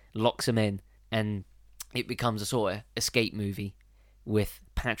this, locks him in, and it becomes a sort of escape movie with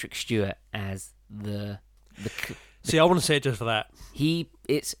Patrick Stewart as the See, I want to say it just for that.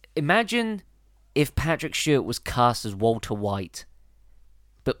 Imagine if Patrick Stewart was cast as Walter White,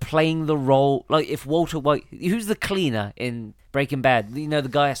 but playing the role, like if Walter White, who's the cleaner in Breaking Bad. You know, the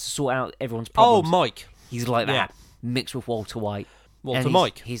guy has to sort out everyone's Oh, problems. Mike. He's like that, mixed with Walter White. Walter And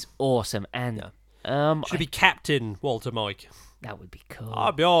Mike. He's awesome. And Should be Captain Walter Mike. that would be cool.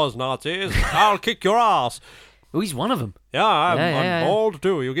 I'm yours, Nazis. I'll kick your ass. Oh, he's one of them. Yeah, I'm Yeah. bald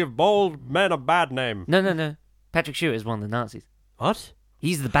too. You give bald men a bad name. No. Patrick Stewart is one of the Nazis. What?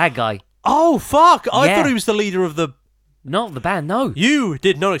 He's the bad guy. Oh, fuck. I Yeah. thought he was the leader of the... Not the band, no. You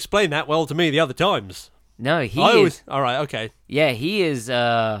did not explain that well to me the other times. No, he is. All right, okay. Yeah, he is.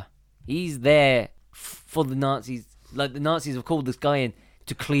 He's there for the Nazis. Like, the Nazis have called this guy in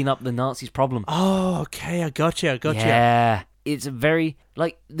to clean up the Nazis' problem. Oh, okay. I gotcha. Yeah. It's a very,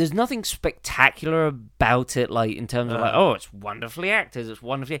 like, there's nothing spectacular about it, like, in terms of, like, oh, it's wonderfully acted,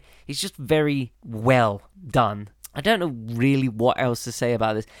 it's just very well done. I don't know really what else to say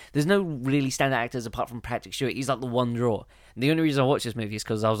about this. There's no really standout actors apart from Patrick Stewart. He's like the one draw. And the only reason I watched this movie is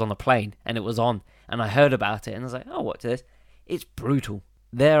because I was on a plane, and it was on, and I heard about it, and I was like, oh, watch this. It's brutal.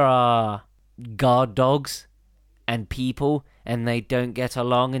 There are guard dogs and people, and they don't get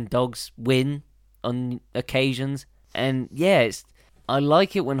along, and dogs win on occasions. And yeah, I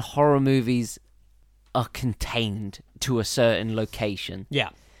like it when horror movies are contained to a certain location. Yeah.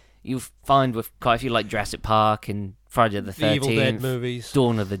 You find with quite a few, like Jurassic Park and Friday the 13th, The Evil Dead movies.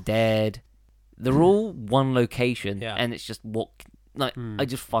 Dawn of the Dead. They're all one location, and it's just I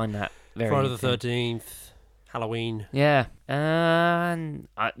just find that very Friday the 13th, Halloween. Yeah, and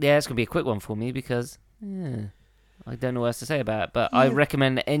it's gonna be a quick one for me because I don't know what else to say about it. But I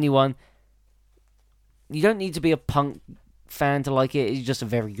recommend anyone. You don't need to be a punk fan to like it. It's just a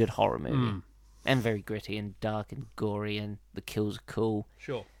very good horror movie. And very gritty and dark and gory, and the kills are cool.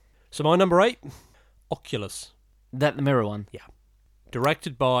 Sure. So my number 8, Oculus. That the Mirror one. Yeah.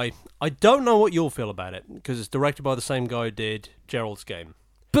 Directed by... I don't know what you'll feel about it, because it's directed by the same guy who did Gerald's Game.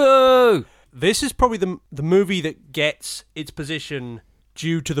 Boo! This is probably the movie that gets its position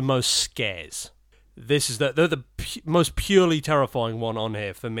due to the most scares. This is the most purely terrifying one on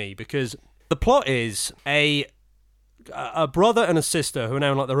here for me, because the plot is a brother and a sister who are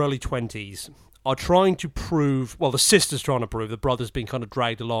now in like their early 20s are trying to prove, well, the sister's trying to prove, the brother's been kind of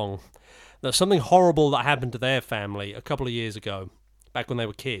dragged along, that something horrible that happened to their family a couple of years ago, back when they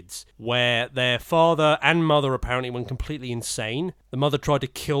were kids, where their father and mother apparently went completely insane. The mother tried to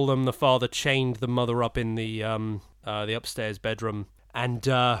kill them, the father chained the mother up in the upstairs bedroom, and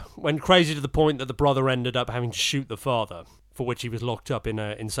went crazy to the point that the brother ended up having to shoot the father, for which he was locked up in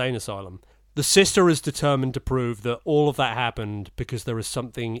an insane asylum. The sister is determined to prove that all of that happened because there is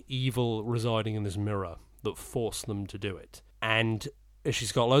something evil residing in this mirror that forced them to do it. And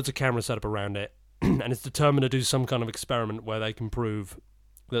she's got loads of cameras set up around it, and is determined to do some kind of experiment where they can prove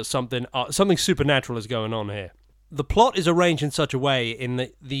that something supernatural is going on here. The plot is arranged in such a way in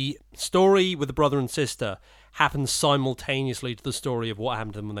that the story with the brother and sister happens simultaneously to the story of what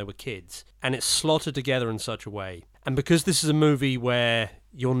happened to them when they were kids, and it's slotted together in such a way. And because this is a movie where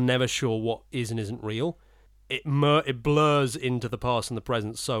you're never sure what is and isn't real, it blurs into the past and the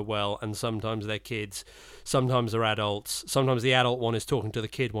present so well, and sometimes they're kids, sometimes they're adults, sometimes the adult one is talking to the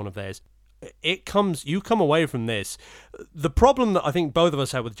kid one of theirs. You come away from this. The problem that I think both of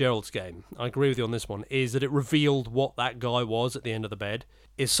us had with Gerald's Game, I agree with you on this one, is that it revealed what that guy was at the end of the bed.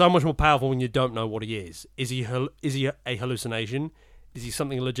 It's so much more powerful when you don't know what he is. Is he a hallucination? Is he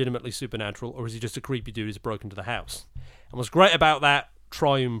something legitimately supernatural? Or is he just a creepy dude who's broken into the house? And what's great about that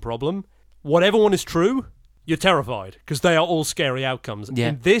triune problem, whatever one is true, you're terrified, because they are all scary outcomes. Yeah.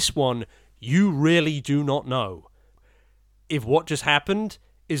 In this one, you really do not know if what just happened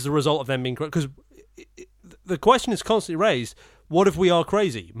is the result of them being crazy. Because the question is constantly raised, what if we are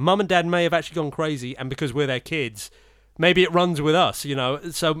crazy? Mum and Dad may have actually gone crazy, and because we're their kids, maybe it runs with us, you know?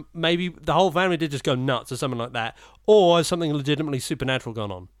 So maybe the whole family did just go nuts or something like that. Or has something legitimately supernatural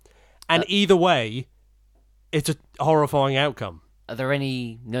gone on? And either way, it's a horrifying outcome. Are there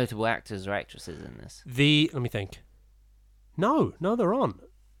any notable actors or actresses in this? Let me think. No, there aren't.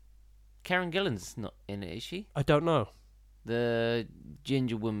 Karen Gillan's not in it, is she? I don't know. The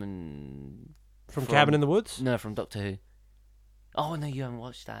ginger woman... From Cabin in the Woods? No, from Doctor Who. Oh, no, you haven't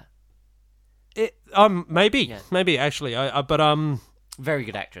watched that. Maybe. Yeah. Maybe, actually. Very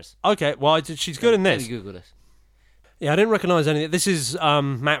good actress. Okay, well, she's good in this. Google this. Yeah, I didn't recognise anything. This is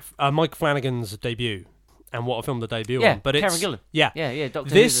Mike Flanagan's debut, and what a film the debut on. But Karen it's Gillan. Yeah,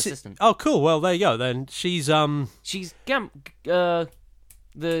 Doctor Who's assistant. Oh, cool. Well, there you go. Then she's the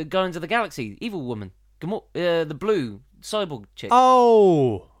Guardians of the Galaxy, evil woman, the blue cyborg chick.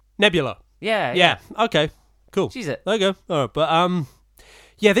 Oh, Nebula. Yeah. Okay, cool. She's it. There you go. All right, but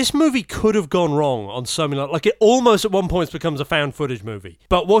Yeah, this movie could have gone wrong on so many... Like, it almost at one point becomes a found footage movie.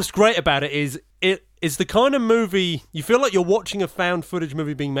 But what's great about it is the kind of movie... You feel like you're watching a found footage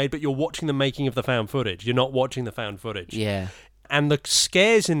movie being made, but you're watching the making of the found footage. You're not watching the found footage. Yeah. And the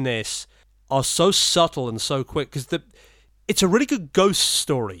scares in this are so subtle and so quick, because it's a really good ghost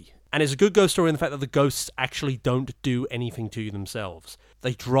story. And it's a good ghost story in the fact that the ghosts actually don't do anything to you themselves.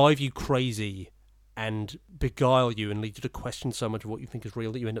 They drive you crazy and beguile you and lead you to question so much of what you think is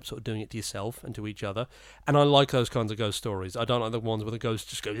real that you end up sort of doing it to yourself and to each other. And I like those kinds of ghost stories. I don't like the ones where the ghosts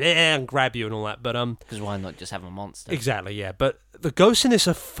just go, yeah, and grab you and all that. But because why not just have a monster? Exactly, yeah. But the ghosts in this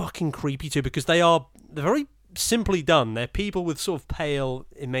are fucking creepy too, because they're very simply done. They're people with sort of pale,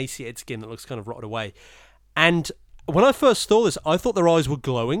 emaciated skin that looks kind of rotted away. And when I first saw this, I thought their eyes were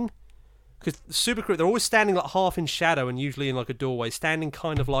glowing. Because super creepy. They're always standing like half in shadow and usually in like a doorway, standing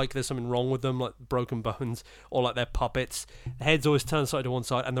kind of like there's something wrong with them, like broken bones, or like they're puppets. The head's always turned side to one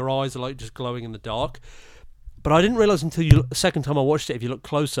side, and their eyes are like just glowing in the dark. But I didn't realise until the second time I watched it, if you look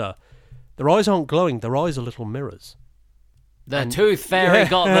closer, their eyes aren't glowing, their eyes are little mirrors. The Tooth Fairy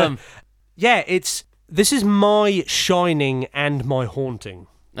got them. Yeah, this is my Shining and my Haunting.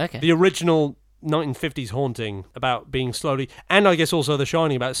 Okay. The original 1950s Haunting about being slowly, and I guess also The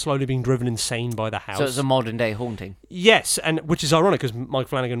Shining about slowly being driven insane by the house. So it's a modern day Haunting. Yes, and which is ironic because Mike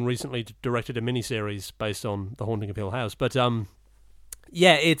Flanagan recently directed a miniseries based on The Haunting of Hill House. But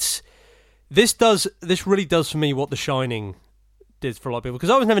yeah, this really does for me what The Shining did for a lot of people, because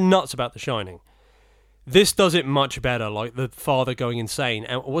I was never nuts about The Shining. This does it much better, like the father going insane.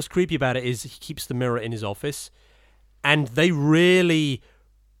 And what's creepy about it is he keeps the mirror in his office, and they really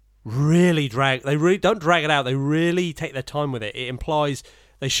don't drag it out. They really take their time with it. It implies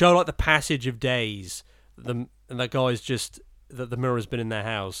they show like the passage of days. And the guy's just that the mirror's been in their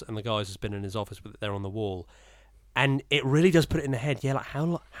house, and the guy's has been in his office with it there on the wall. And it really does put it in the head. Yeah, like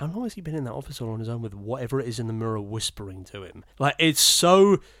how long has he been in that office all on his own with whatever it is in the mirror whispering to him? Like, it's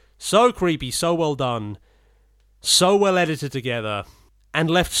so creepy, so well done, so well edited together, and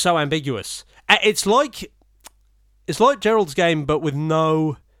left so ambiguous. It's like Gerald's Game, but with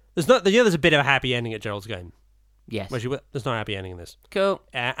no. There's a bit of a happy ending at Gerald's Game. Yes. There's no happy ending in this. Cool.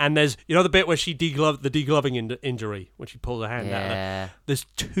 And there's, the bit where she degloving injury, when she pulls her hand out of there. There's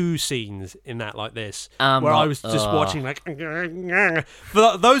 2 scenes in that like this, where I was just watching like...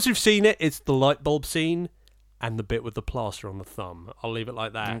 For those who've seen it, it's the light bulb scene and the bit with the plaster on the thumb. I'll leave it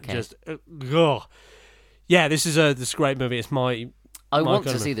like that. Okay. Just... Yeah, this is a great movie. It's my... I want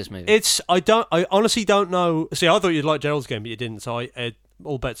to see this movie. I honestly don't know... See, I thought you'd like Gerald's Game, but you didn't, so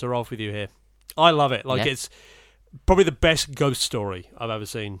all bets are off with you here. I love it. Like, It's probably the best ghost story I've ever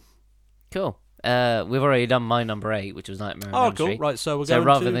seen. Cool. We've already done my number 8, which was Nightmare on Elm Street. Cool. Right, so we're going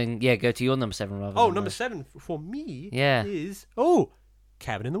rather than go to your number 7 rather than... number 7 for me is...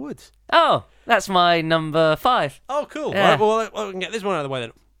 Cabin in the Woods. Oh, that's my number 5. Oh, cool. Yeah. Right, well, we can get this one out of the way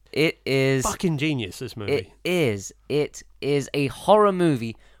then. It is... Fucking genius, this movie. It is. It is a horror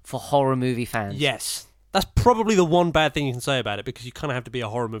movie for horror movie fans. Yes. That's probably the one bad thing you can say about it, because you kind of have to be a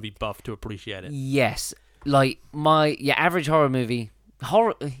horror movie buff to appreciate it. Yes. Like, your average horror movie...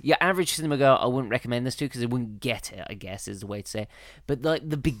 your average cinema girl, I wouldn't recommend this to, because they wouldn't get it, I guess, is the way to say it. But, like,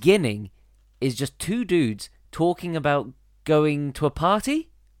 the beginning is just 2 dudes talking about going to a party,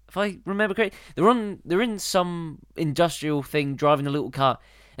 if I remember correctly. They're in some industrial thing, driving a little car,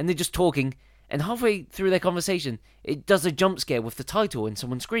 and they're just talking, and halfway through their conversation, it does a jump scare with the title and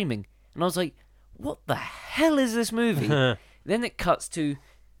someone screaming. And I was like, what the hell is this movie? Then it cuts to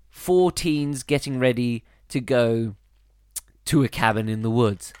 4 teens getting ready to go to a cabin in the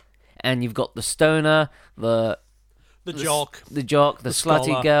woods. And you've got the stoner, the jock, the slutty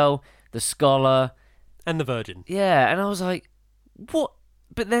scholar. girl, the scholar. And the virgin. Yeah, and I was like, what?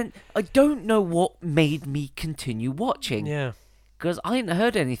 But then I don't know what made me continue watching. Yeah. Because I hadn't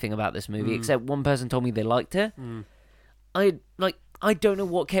heard anything about this movie, except one person told me they liked it. I don't know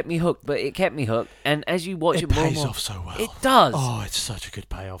what kept me hooked, but it kept me hooked. And as you watch it more and pays more, off so well. It does. Oh, it's such a good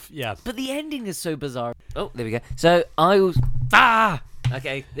payoff. Yeah. But the ending is so bizarre. Oh, there we go. So I was...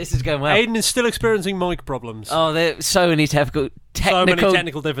 Okay, this is going well. Aiden is still experiencing mic problems. Oh, there's so many technical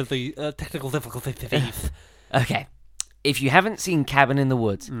difficulties. Okay. If you haven't seen Cabin in the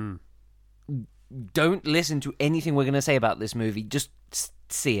Woods, don't listen to anything we're going to say about this movie. Just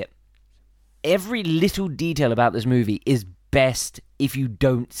see it. Every little detail about this movie is best if you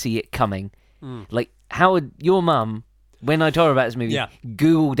don't see it coming. Like, Howard, your mum, when I told her about this movie,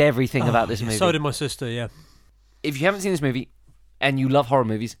 Googled everything about this movie. So did my sister, yeah. If you haven't seen this movie and you love horror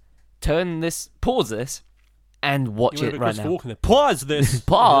movies, pause this, and watch it right now. Pause this.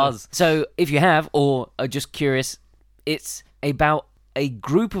 Pause. So, if you have, or are just curious, it's about a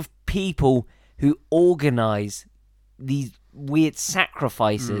group of people who organize these weird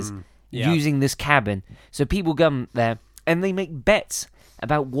sacrifices using this cabin. So people come there and they make bets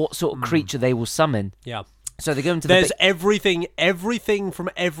about what sort of creature they will summon. Yeah. So they go into there's everything from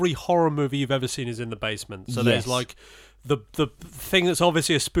every horror movie you've ever seen is in the basement. So there's like the thing that's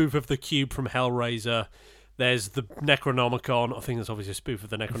obviously a spoof of the cube from Hellraiser. There's the Necronomicon. I think that's obviously a spoof of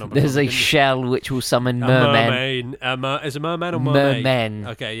the Necronomicon. There's a shell which will summon mermen. Is it merman or mermaid? Mermen.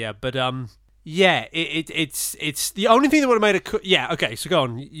 Okay, yeah, but yeah, it's the only thing that would have made it. Yeah, okay. So go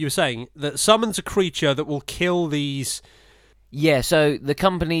on. You were saying that summons a creature that will kill these. Yeah. So the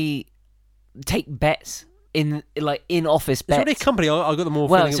company take bets in office bets. Is it a company? I got the more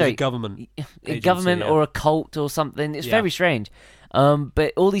feeling it was a government. A government or a cult or something. It's very strange.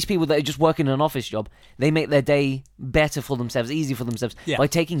 But all these people that are just working an office job, they make their day better for themselves, easy for themselves, by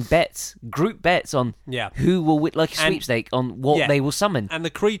taking bets, group bets on who will win, like a sweepstake on what they will summon. And the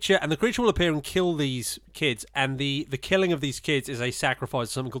creature will appear and kill these kids, and the killing of these kids is a sacrifice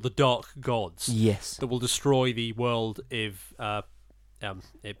to something called the Dark Gods. Yes, that will destroy the world if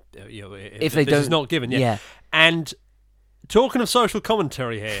if they don't, is not given. Yeah. And talking of social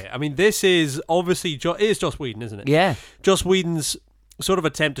commentary here, I mean, this is obviously it is Joss Whedon, isn't it? Yeah. Joss Whedon's sort of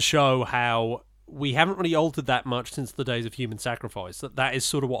attempt to show how we haven't really altered that much since the days of human sacrifice. That is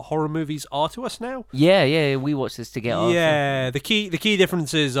sort of what horror movies are to us now. Yeah, we watched this together. Yeah, the key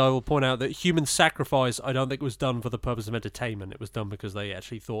difference is, I will point out, that human sacrifice, I don't think was done for the purpose of entertainment. It was done because they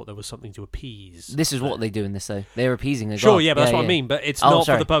actually thought there was something to appease. This is what they do in this, though. They're appeasing a Sure, god. yeah, but that's what I mean. But it's not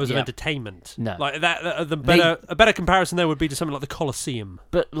for the purpose of entertainment. No, like that. A better comparison there would be to something like the Colosseum.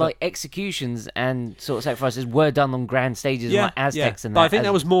 But like executions and sort of sacrifices were done on grand stages, like Aztecs and that. But I think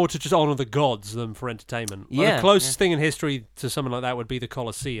that was more to just honour the gods than for entertainment. Like the closest thing in history to something like that would be the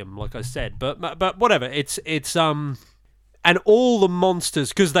Colosseum, like I said. But whatever. It's and all the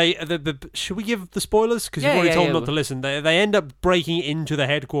monsters, because should we give the spoilers? Because you've already told them not to listen. They end up breaking into the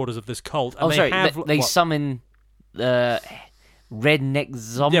headquarters of this cult. And they summon redneck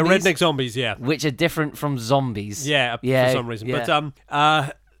zombies. Yeah, redneck zombies. Yeah, which are different from zombies. Yeah, for some reason. Yeah.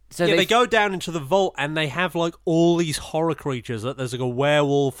 But so they go down into the vault and they have like all these horror creatures. There's like a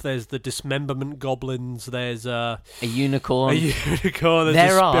werewolf. There's the dismemberment goblins. There's a unicorn. There's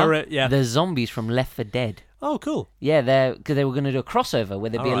a spirit. Yeah, the zombies from Left 4 Dead. Oh, cool. Yeah, because they were going to do a crossover where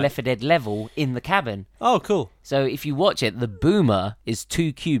there'd be a Left 4 Dead level in the cabin. Oh, cool. So if you watch it, the boomer is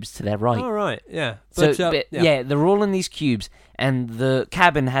 2 cubes to their right. Oh, right, yeah. But, they're all in these cubes, and the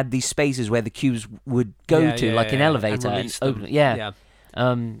cabin had these spaces where the cubes would go to, like an elevator. And open it. Yeah.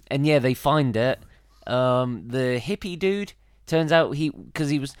 And they find it. The hippie dude, turns out because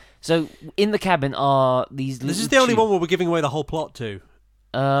he was... So in the cabin are these... This is the only one where we're giving away the whole plot to.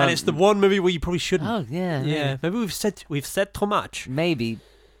 And it's the one movie where you probably shouldn't. Oh, yeah. Yeah, maybe we've said too much. Maybe.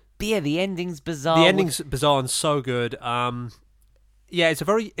 But yeah, the ending's bizarre. The ending's bizarre and so good. Yeah, it's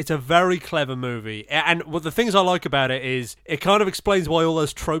a very clever movie. And what the things I like about it is it kind of explains why all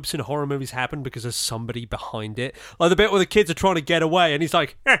those tropes in horror movies happen, because there's somebody behind it. Like the bit where the kids are trying to get away and he's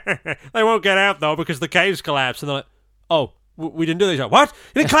like, they won't get out though because the cave's collapsed. And they're like, oh, we didn't do this. Like, what?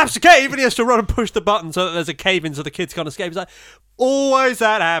 You didn't collapse the cave? And he has to run and push the button so that there's a cave in so the kids can't escape. He's like, always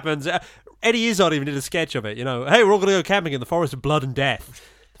that happens. Eddie Izzard even did a sketch of it, you know. Hey, we're all going to go camping in the forest of blood and death.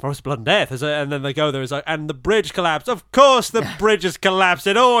 The forest of blood and death. And then they go there, it's like, and the bridge collapsed. Of course the bridge has collapsed.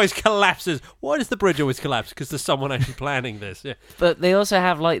 It always collapses. Why does the bridge always collapse? Because there's someone actually planning this. Yeah. But they also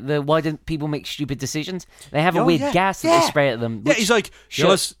have, like, why don't people make stupid decisions? They have a weird gas that they spray at them. Yeah, he's like,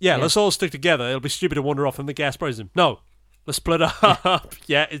 let's all stick together. It'll be stupid to wander off and the gas sprays them. No. Let's split up.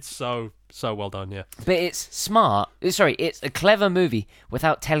 Yeah, it's so well done, yeah. But it's smart. Sorry, it's a clever movie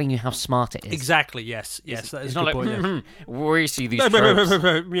without telling you how smart it is. Exactly, yes. That is it's a not good like, point. We see these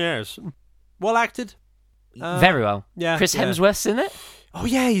tropes. Yes. Well acted. Very well. Yeah. Chris Hemsworth's in it. Oh,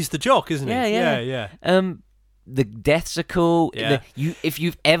 yeah, he's the jock, isn't he? Yeah. The deaths are cool. Yeah. If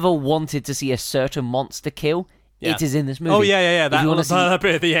you've ever wanted to see a certain monster kill... Yeah. It is in this movie. Oh, yeah. That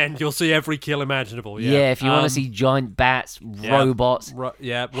bit at the end, you'll see every kill imaginable. Yeah, if you want to see giant bats, robots,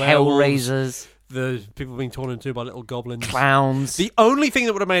 hellraisers, the people being torn into by little goblins, clowns. The only thing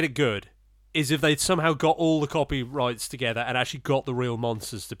that would have made it good is if they'd somehow got all the copyrights together and actually got the real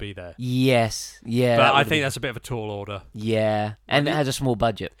monsters to be there. Yes, yeah. But I think that's a bit of a tall order. Yeah, and it has a small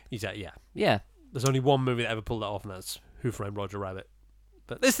budget. Exactly, yeah. There's only one movie that ever pulled that off, and that's Who Framed Roger Rabbit.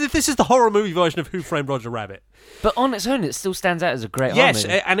 But this is the horror movie version of Who Framed Roger Rabbit. But on its own, it still stands out as a great horror movie.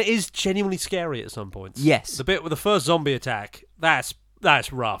 Yes, and it is genuinely scary at some points. Yes. The bit with the first zombie attack, that's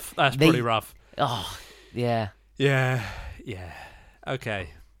rough. That's pretty rough. Oh, yeah. Yeah.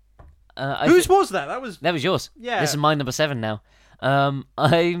 Okay. Whose was that? That was yours. Yeah. This is my number 7 now.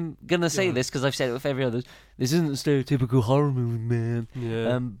 I'm gonna say this because I've said it with every other. This isn't a stereotypical horror movie, man.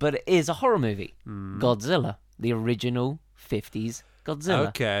 Yeah. But it is a horror movie. Godzilla, the original 50s Godzilla.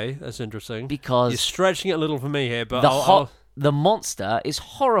 Okay, that's interesting. Because you're stretching it a little for me here, but the monster is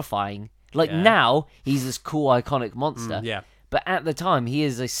horrifying. Like now, he's this cool, iconic monster. Yeah. But at the time, he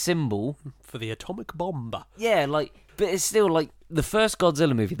is a symbol for the atomic bomb. Yeah, but it's still like the first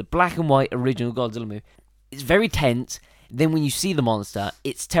Godzilla movie, the black and white original Godzilla movie. It's very tense. Then when you see the monster,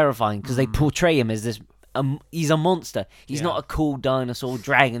 it's terrifying because they portray him as this. He's a monster. He's not a cool dinosaur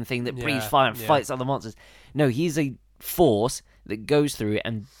dragon thing that breathes fire and fights other monsters. No, he's a force that goes through it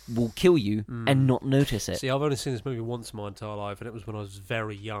and will kill you and not notice it. See, I've only seen this movie once in my entire life, and it was when I was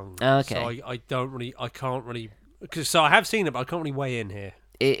very young. Okay. So I can't really. So I have seen it, but I can't really weigh in here.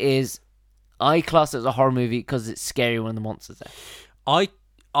 It is. I class it as a horror movie because it's scary when the monster's there.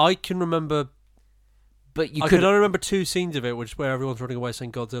 I can remember. But I can only remember two scenes of it, which is where everyone's running away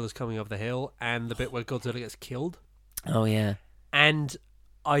saying Godzilla's coming over the hill, and the bit where Godzilla gets killed. Oh yeah. And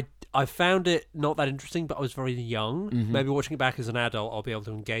I found it not that interesting, but I was very young. Mm-hmm. Maybe watching it back as an adult, I'll be able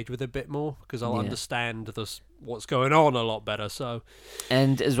to engage with it a bit more because I'll understand what's going on a lot better. So,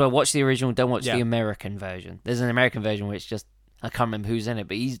 and as well, watch the original. Don't watch the American version. There's an American version where it's just I can't remember who's in it,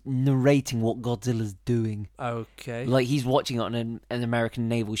 but he's narrating what Godzilla's doing. Okay. Like he's watching it on an American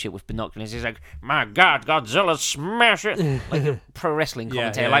naval ship with binoculars. He's like, "My God, Godzilla smash it!" Like a pro wrestling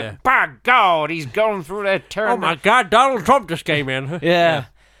commentator. "By God, he's going through that turn." Oh my God, Donald Trump just came in.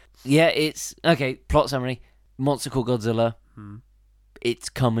 Yeah, it's... Okay, plot summary. Monster called Godzilla. It's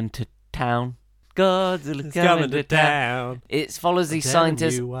coming to town. Godzilla's coming to town. It follows these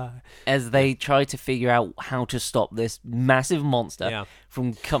scientists as they try to figure out how to stop this massive monster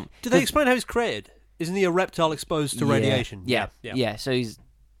from coming... Do they explain how he's created? Isn't he a reptile exposed to radiation? Yeah, so he's...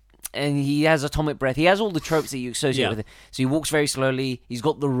 And he has atomic breath. He has all the tropes that you associate with it. So he walks very slowly. He's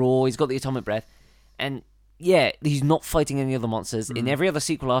got the roar. He's got the atomic breath. And... Yeah, he's not fighting any other monsters. In every other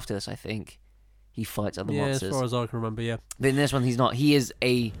sequel after this, I think, he fights other monsters. Yeah, as far as I can remember, yeah. But in this one, he's not. He is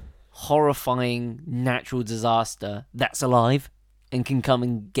a horrifying natural disaster that's alive and can come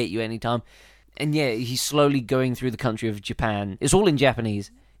and get you anytime. And yeah, he's slowly going through the country of Japan. It's all in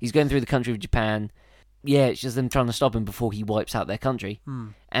Japanese. He's going through the country of Japan. Yeah, it's just them trying to stop him before he wipes out their country.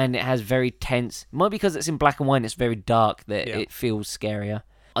 And it has very tense... It might be because it's in black and white and it's very dark that it feels scarier.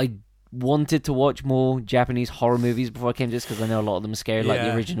 I wanted to watch more Japanese horror movies before I came to this because I know a lot of them are scary, like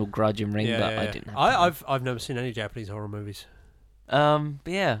the original Grudge and Ring, but I didn't have I've never seen any Japanese horror movies. But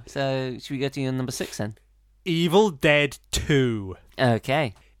yeah, so should we go to your number 6 then? Evil Dead 2.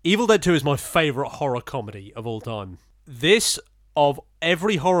 Okay. Evil Dead 2 is my favourite horror comedy of all time. This, of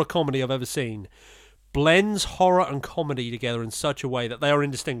every horror comedy I've ever seen, blends horror and comedy together in such a way that they are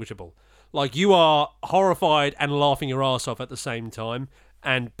indistinguishable. Like, you are horrified and laughing your ass off at the same time.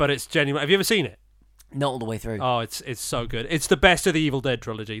 But it's genuine. Have you ever seen it? Not all the way through. Oh, it's so good. It's the best of the Evil Dead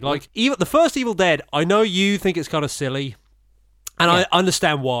trilogy. Like the first Evil Dead, I know you think it's kind of silly, and I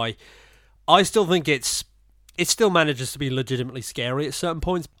understand why. I still think it still manages to be legitimately scary at certain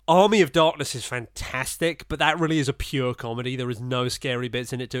points. Army of Darkness is fantastic, but that really is a pure comedy. There is no scary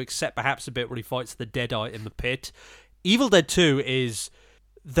bits in it too, except perhaps a bit where he fights the Deadite in the pit. Evil Dead 2 is...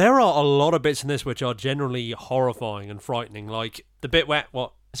 There are a lot of bits in this which are generally horrifying and frightening, like the bit where...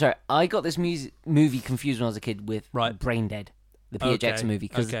 What? Sorry, I got this movie confused when I was a kid with Brain Dead, the Peter Jackson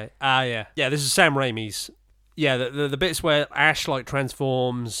movie. Okay. Yeah, this is Sam Raimi's. Yeah, the bits where Ash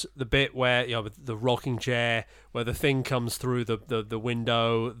transforms, the bit where with the rocking chair, where the thing comes through the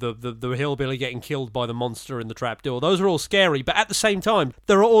window, the hillbilly getting killed by the monster in the trapdoor. Those are all scary, but at the same time,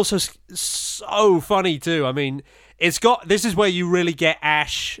 they're also so funny too. I mean, this is where you really get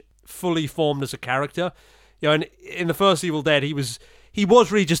Ash fully formed as a character. And in the first Evil Dead, he was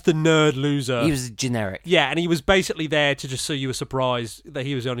really just the nerd loser. He was generic. Yeah, and he was basically there to just so you were surprised that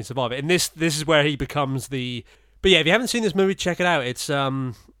he was the only survivor. And this is where he becomes the... But yeah, if you haven't seen this movie, check it out. It's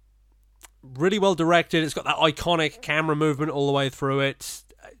really well directed. It's got that iconic camera movement all the way through it. It's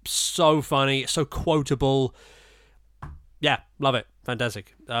so funny. It's so quotable. Yeah, love it.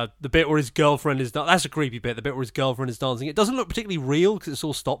 Fantastic. The bit where his girlfriend is... That's a creepy bit. The bit where his girlfriend is dancing. It doesn't look particularly real because it's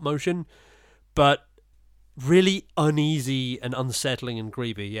all stop motion. But... really uneasy and unsettling and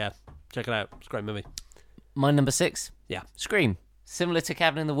creepy. Yeah, check it out. It's a great movie. My number 6? Yeah. Scream. Similar to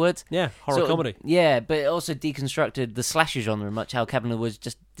Cabin in the Woods. Yeah, horror comedy. Yeah, but it also deconstructed the slasher genre much how Cabin in the Woods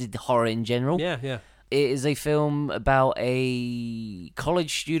just did horror in general. Yeah. It is a film about a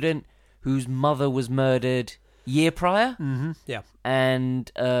college student whose mother was murdered year prior. Mm-hmm. Yeah. And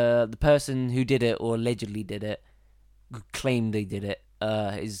the person who did it, or allegedly did it, claimed they did it,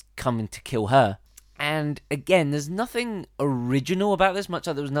 is coming to kill her. And again, there's nothing original about this, much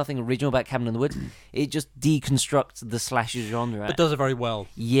like there was nothing original about Cabin in the Woods. It just deconstructs the slasher genre. But does it very well.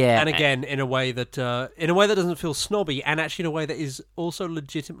 Yeah. And again, in a way that doesn't feel snobby, and actually in a way that is also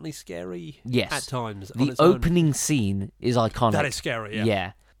legitimately scary at times. The opening scene is iconic. That is scary, yeah.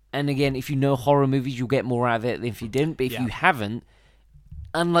 Yeah. And again, if you know horror movies, you'll get more out of it than if you didn't. But if you haven't,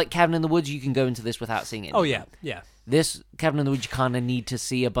 unlike Cabin in the Woods, you can go into this without seeing it. Oh, yeah, yeah. This, Cabin in the Woods, you kind of need to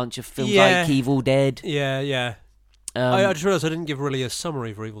see a bunch of films like Evil Dead. Yeah. I just realised I didn't give really a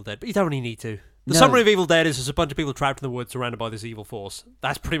summary for Evil Dead, but you don't really need to. The summary of Evil Dead is there's a bunch of people trapped in the woods surrounded by this evil force.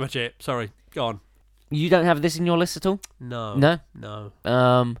 That's pretty much it. Sorry, go on. You don't have this in your list at all? No. No?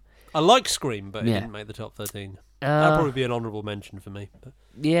 I like Scream, but it didn't make the top 13. That'd probably be an honourable mention for me. But.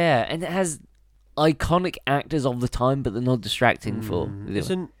 Yeah, and it has iconic actors of the time, but they're not distracting for...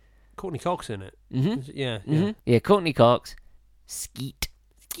 Isn't Courtney Cox in it? Mm-hmm. Yeah. Yeah, Courtney Cox,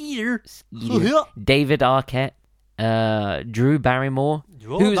 Skeeter, David Arquette, Drew Barrymore,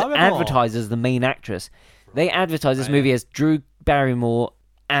 who's advertised as the main actress. They advertise this movie as Drew Barrymore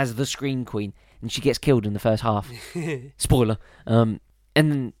as the Scream Queen, and she gets killed in the first half. Spoiler. And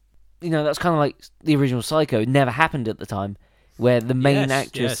then, that's kind of like the original Psycho. It never happened at the time, where the main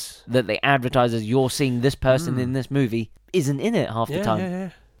actress that they advertise as you're seeing this person in this movie isn't in it half the time. Yeah.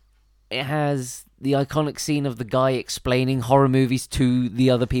 It has the iconic scene of the guy explaining horror movies to the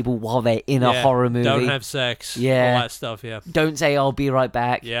other people while they're in a horror movie. Don't have sex. All that stuff, Don't say, I'll be right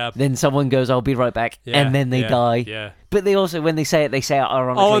back. Yeah. Then someone goes, I'll be right back. And then they die. Yeah. But they also, when they say it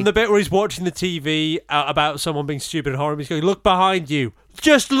ironically. Oh, and the bit where he's watching the TV about someone being stupid in horror movies, going, look behind you.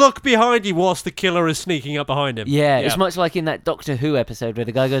 Just look behind you whilst the killer is sneaking up behind him. Yeah, it's much like in that Doctor Who episode where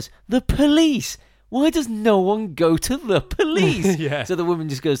the guy goes, the police! Why does no one go to the police? So the woman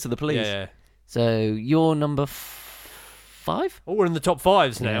just goes to the police. Yeah. So you're number 5? Oh, we're in the top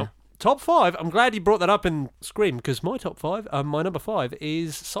 5s now. Yeah. Top 5. I'm glad you brought that up in Scream, because my top 5, my number 5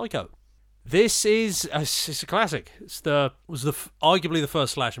 is Psycho. This is it's a classic. Arguably the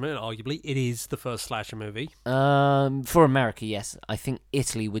first slasher movie. Arguably, it is the first slasher movie. For America, yes. I think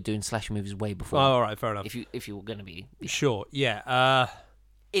Italy were doing slasher movies way before. Oh, all right, fair enough. If you were going to be sure, yeah.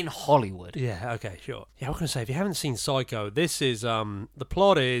 In Hollywood, yeah. Okay, sure. Yeah, I'm going to say if you haven't seen Psycho, this is the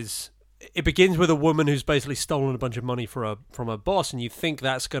plot is. It begins with a woman who's basically stolen a bunch of money from her boss, and you think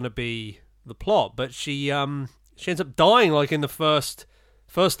that's going to be the plot, but she ends up dying like in the first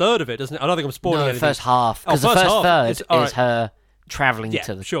third of it, doesn't it? I don't think I'm spoiling anything. The first half, because the first third is her traveling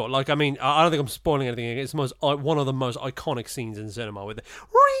to the... Sure. Like, I mean, I don't think I'm spoiling anything. It's one of the most iconic scenes in cinema with the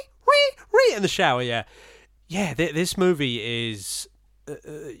in the shower. Yeah. This movie is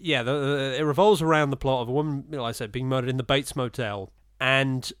it revolves around the plot of a woman, like I said, being murdered in the Bates Motel,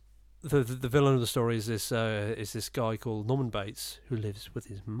 and the villain of the story is this guy called Norman Bates, who lives with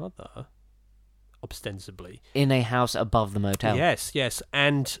his mother, ostensibly in a house above the motel. Yes,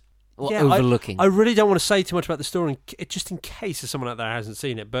 and overlooking. I really don't want to say too much about the story, just in case there's someone out there who hasn't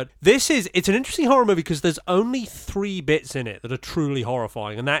seen it. But it's an interesting horror movie because there's only 3 bits in it that are truly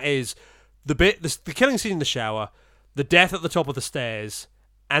horrifying, and that is the killing scene in the shower, the death at the top of the stairs,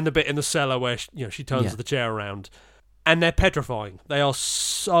 and the bit in the cellar where she turns the chair around. And they're petrifying. They are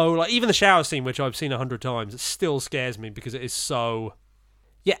so... Like, even the shower scene, which I've seen 100 times, it still scares me because it is so...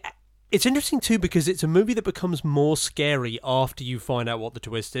 Yeah, it's interesting too because it's a movie that becomes more scary after you find out what the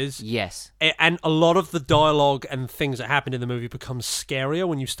twist is. Yes. And a lot of the dialogue and things that happen in the movie becomes scarier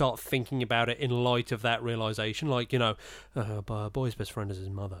when you start thinking about it in light of that realisation. Like, a boy's best friend is his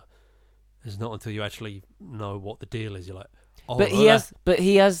mother. It's not until you actually know what the deal is, you're like... Oh, but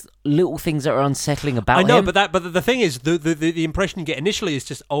he has little things that are unsettling about him. I know, but the thing is, the impression you get initially is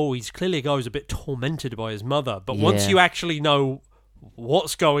just, he's clearly a guy who's a bit tormented by his mother. But once you actually know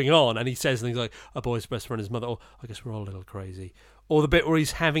what's going on, and he says things like, a boy's best friend, his mother, I guess we're all a little crazy. Or the bit where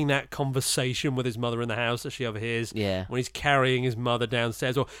he's having that conversation with his mother in the house that she overhears. Yeah. When he's carrying his mother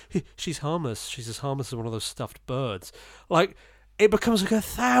downstairs. Or, she's harmless. She's as harmless as one of those stuffed birds. Like, it becomes like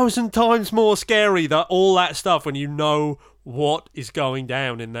 1,000 times more scary, all that stuff, when you know what is going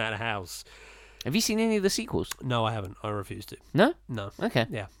down in that house. Have you seen any of the sequels? No, I haven't. I refuse to. No? No. Okay.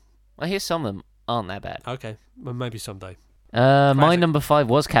 Yeah. I hear some of them aren't that bad. Okay. Well, maybe someday. My number 5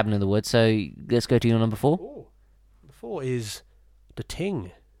 was Cabin in the Woods, so let's go to your number 4. Ooh. Number 4 is The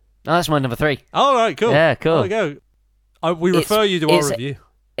Ting. Oh, that's my number 3. Oh, right, cool. Yeah, cool. There we go. We refer you to our review.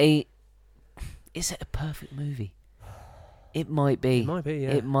 Is it a perfect movie? It might be. It might be, yeah.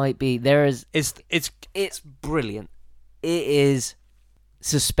 It might be. There is... It's brilliant. It is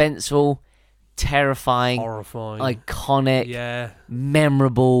suspenseful, terrifying, horrifying, iconic,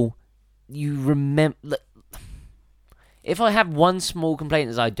 memorable. You remember... If I have one small complaint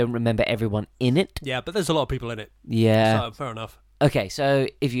is I don't remember everyone in it. Yeah, but there's a lot of people in it. Yeah. So, fair enough. Okay, so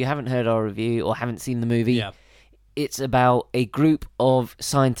if you haven't heard our review or haven't seen the movie, Yeah. it's about a group of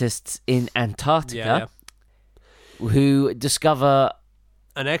scientists in Antarctica who discover...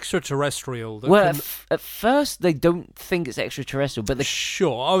 An extraterrestrial. That Well, at first they don't think it's extraterrestrial, but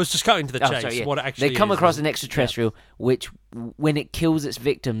Sure, I was just cutting to the chase. sorry, yeah. What it actually They come is, across an extraterrestrial, which, when it kills its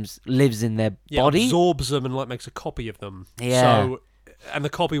victims, lives in their body. Absorbs them and makes a copy of them. Yeah. So, and the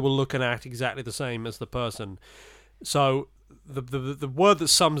copy will look and act exactly the same as the person. So the word that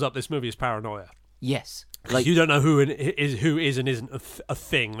sums up this movie is paranoia. Yes. Because you don't know who is and isn't a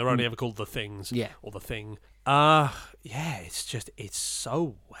thing. They're only ever called the things. Yeah. Or the thing. It's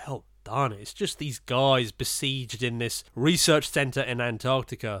so well done. It's just these guys besieged in this research center in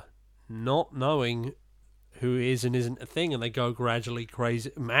Antarctica, not knowing who is and isn't a thing, and they go gradually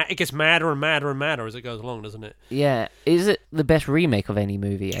crazy. It gets madder and madder and madder as it goes along, doesn't it? Yeah. Is it the best remake of any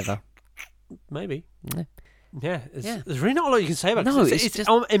movie ever? Maybe. Yeah. There's really not a lot you can say about it. No, It's just...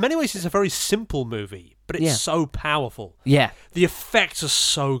 in many ways, it's a very simple movie, but it's so powerful. Yeah. The effects are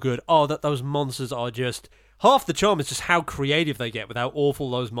so good. Oh, those monsters are just... Half the charm is just how creative they get with how awful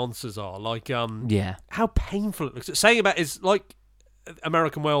those monsters are. Like, how painful it looks. Saying about it's like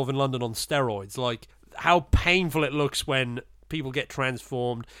American Werewolf in London on steroids. Like, how painful it looks when people get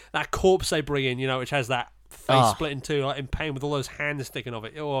transformed. That corpse they bring in, which has that face split in two, like in pain with all those hands sticking off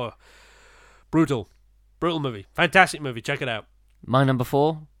it. Oh, brutal. Brutal movie. Fantastic movie. Check it out. My number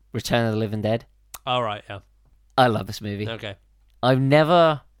 4, Return of the Living Dead. All right, yeah. I love this movie. Okay. I've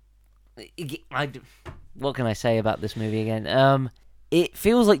never... What can I say about this movie again? It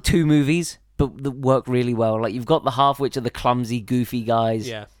feels like two movies, but that work really well. Like, you've got the half which are the clumsy, goofy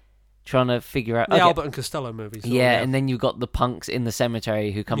guys trying to figure out... The Albert and Costello movies. Yeah, and then you've got the punks in the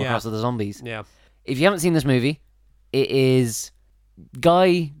cemetery who come across the zombies. Yeah. If you haven't seen this movie, it is...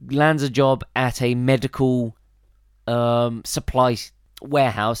 Guy lands a job at a medical supply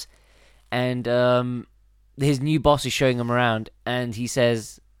warehouse, and his new boss is showing him around, and he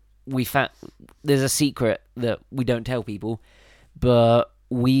says, there's a secret that we don't tell people, but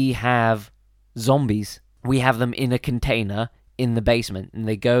we have zombies. We have them in a container in the basement, and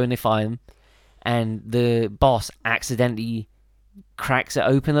they go and they find them, and the boss accidentally cracks it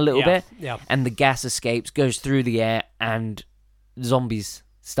open a little bit, and the gas escapes, goes through the air, and zombies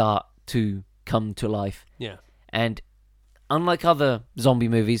start to come to life. Yeah. And unlike other zombie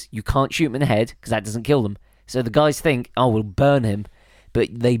movies, you can't shoot them in the head because that doesn't kill them. So the guys think, we'll burn him. But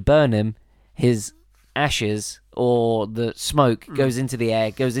they burn him, his ashes or the smoke goes into the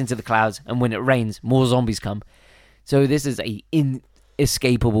air, goes into the clouds, and when it rains, more zombies come. So this is a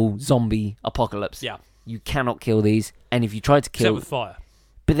inescapable zombie apocalypse. Yeah. You cannot kill these, and if you try to kill... Except with fire.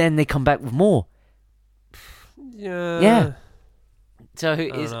 But then they come back with more. Yeah. So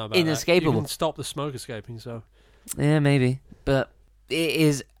it's inescapable. You can stop the smoke escaping, so... Yeah, maybe. But it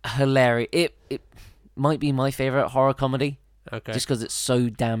is hilarious. It might be my favourite horror comedy. Okay. Just because it's so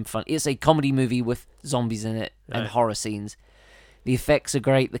damn fun. It's a comedy movie with zombies in it and horror scenes. The effects are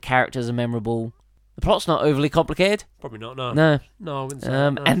great. The characters are memorable. The plot's not overly complicated. Probably not, no. No. No, I wouldn't say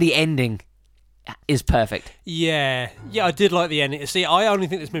that, no. And the ending is perfect. Yeah. Yeah, I did like the ending. See, I only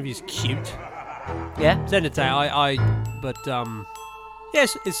think this movie is cute. Yeah? It's entertaining.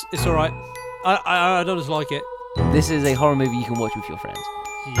 Yes, it's alright. I don't dislike it. This is a horror movie you can watch with your friends.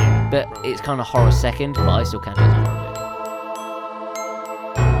 Yeah. But it's kind of horror second, but I still count it as a horror movie.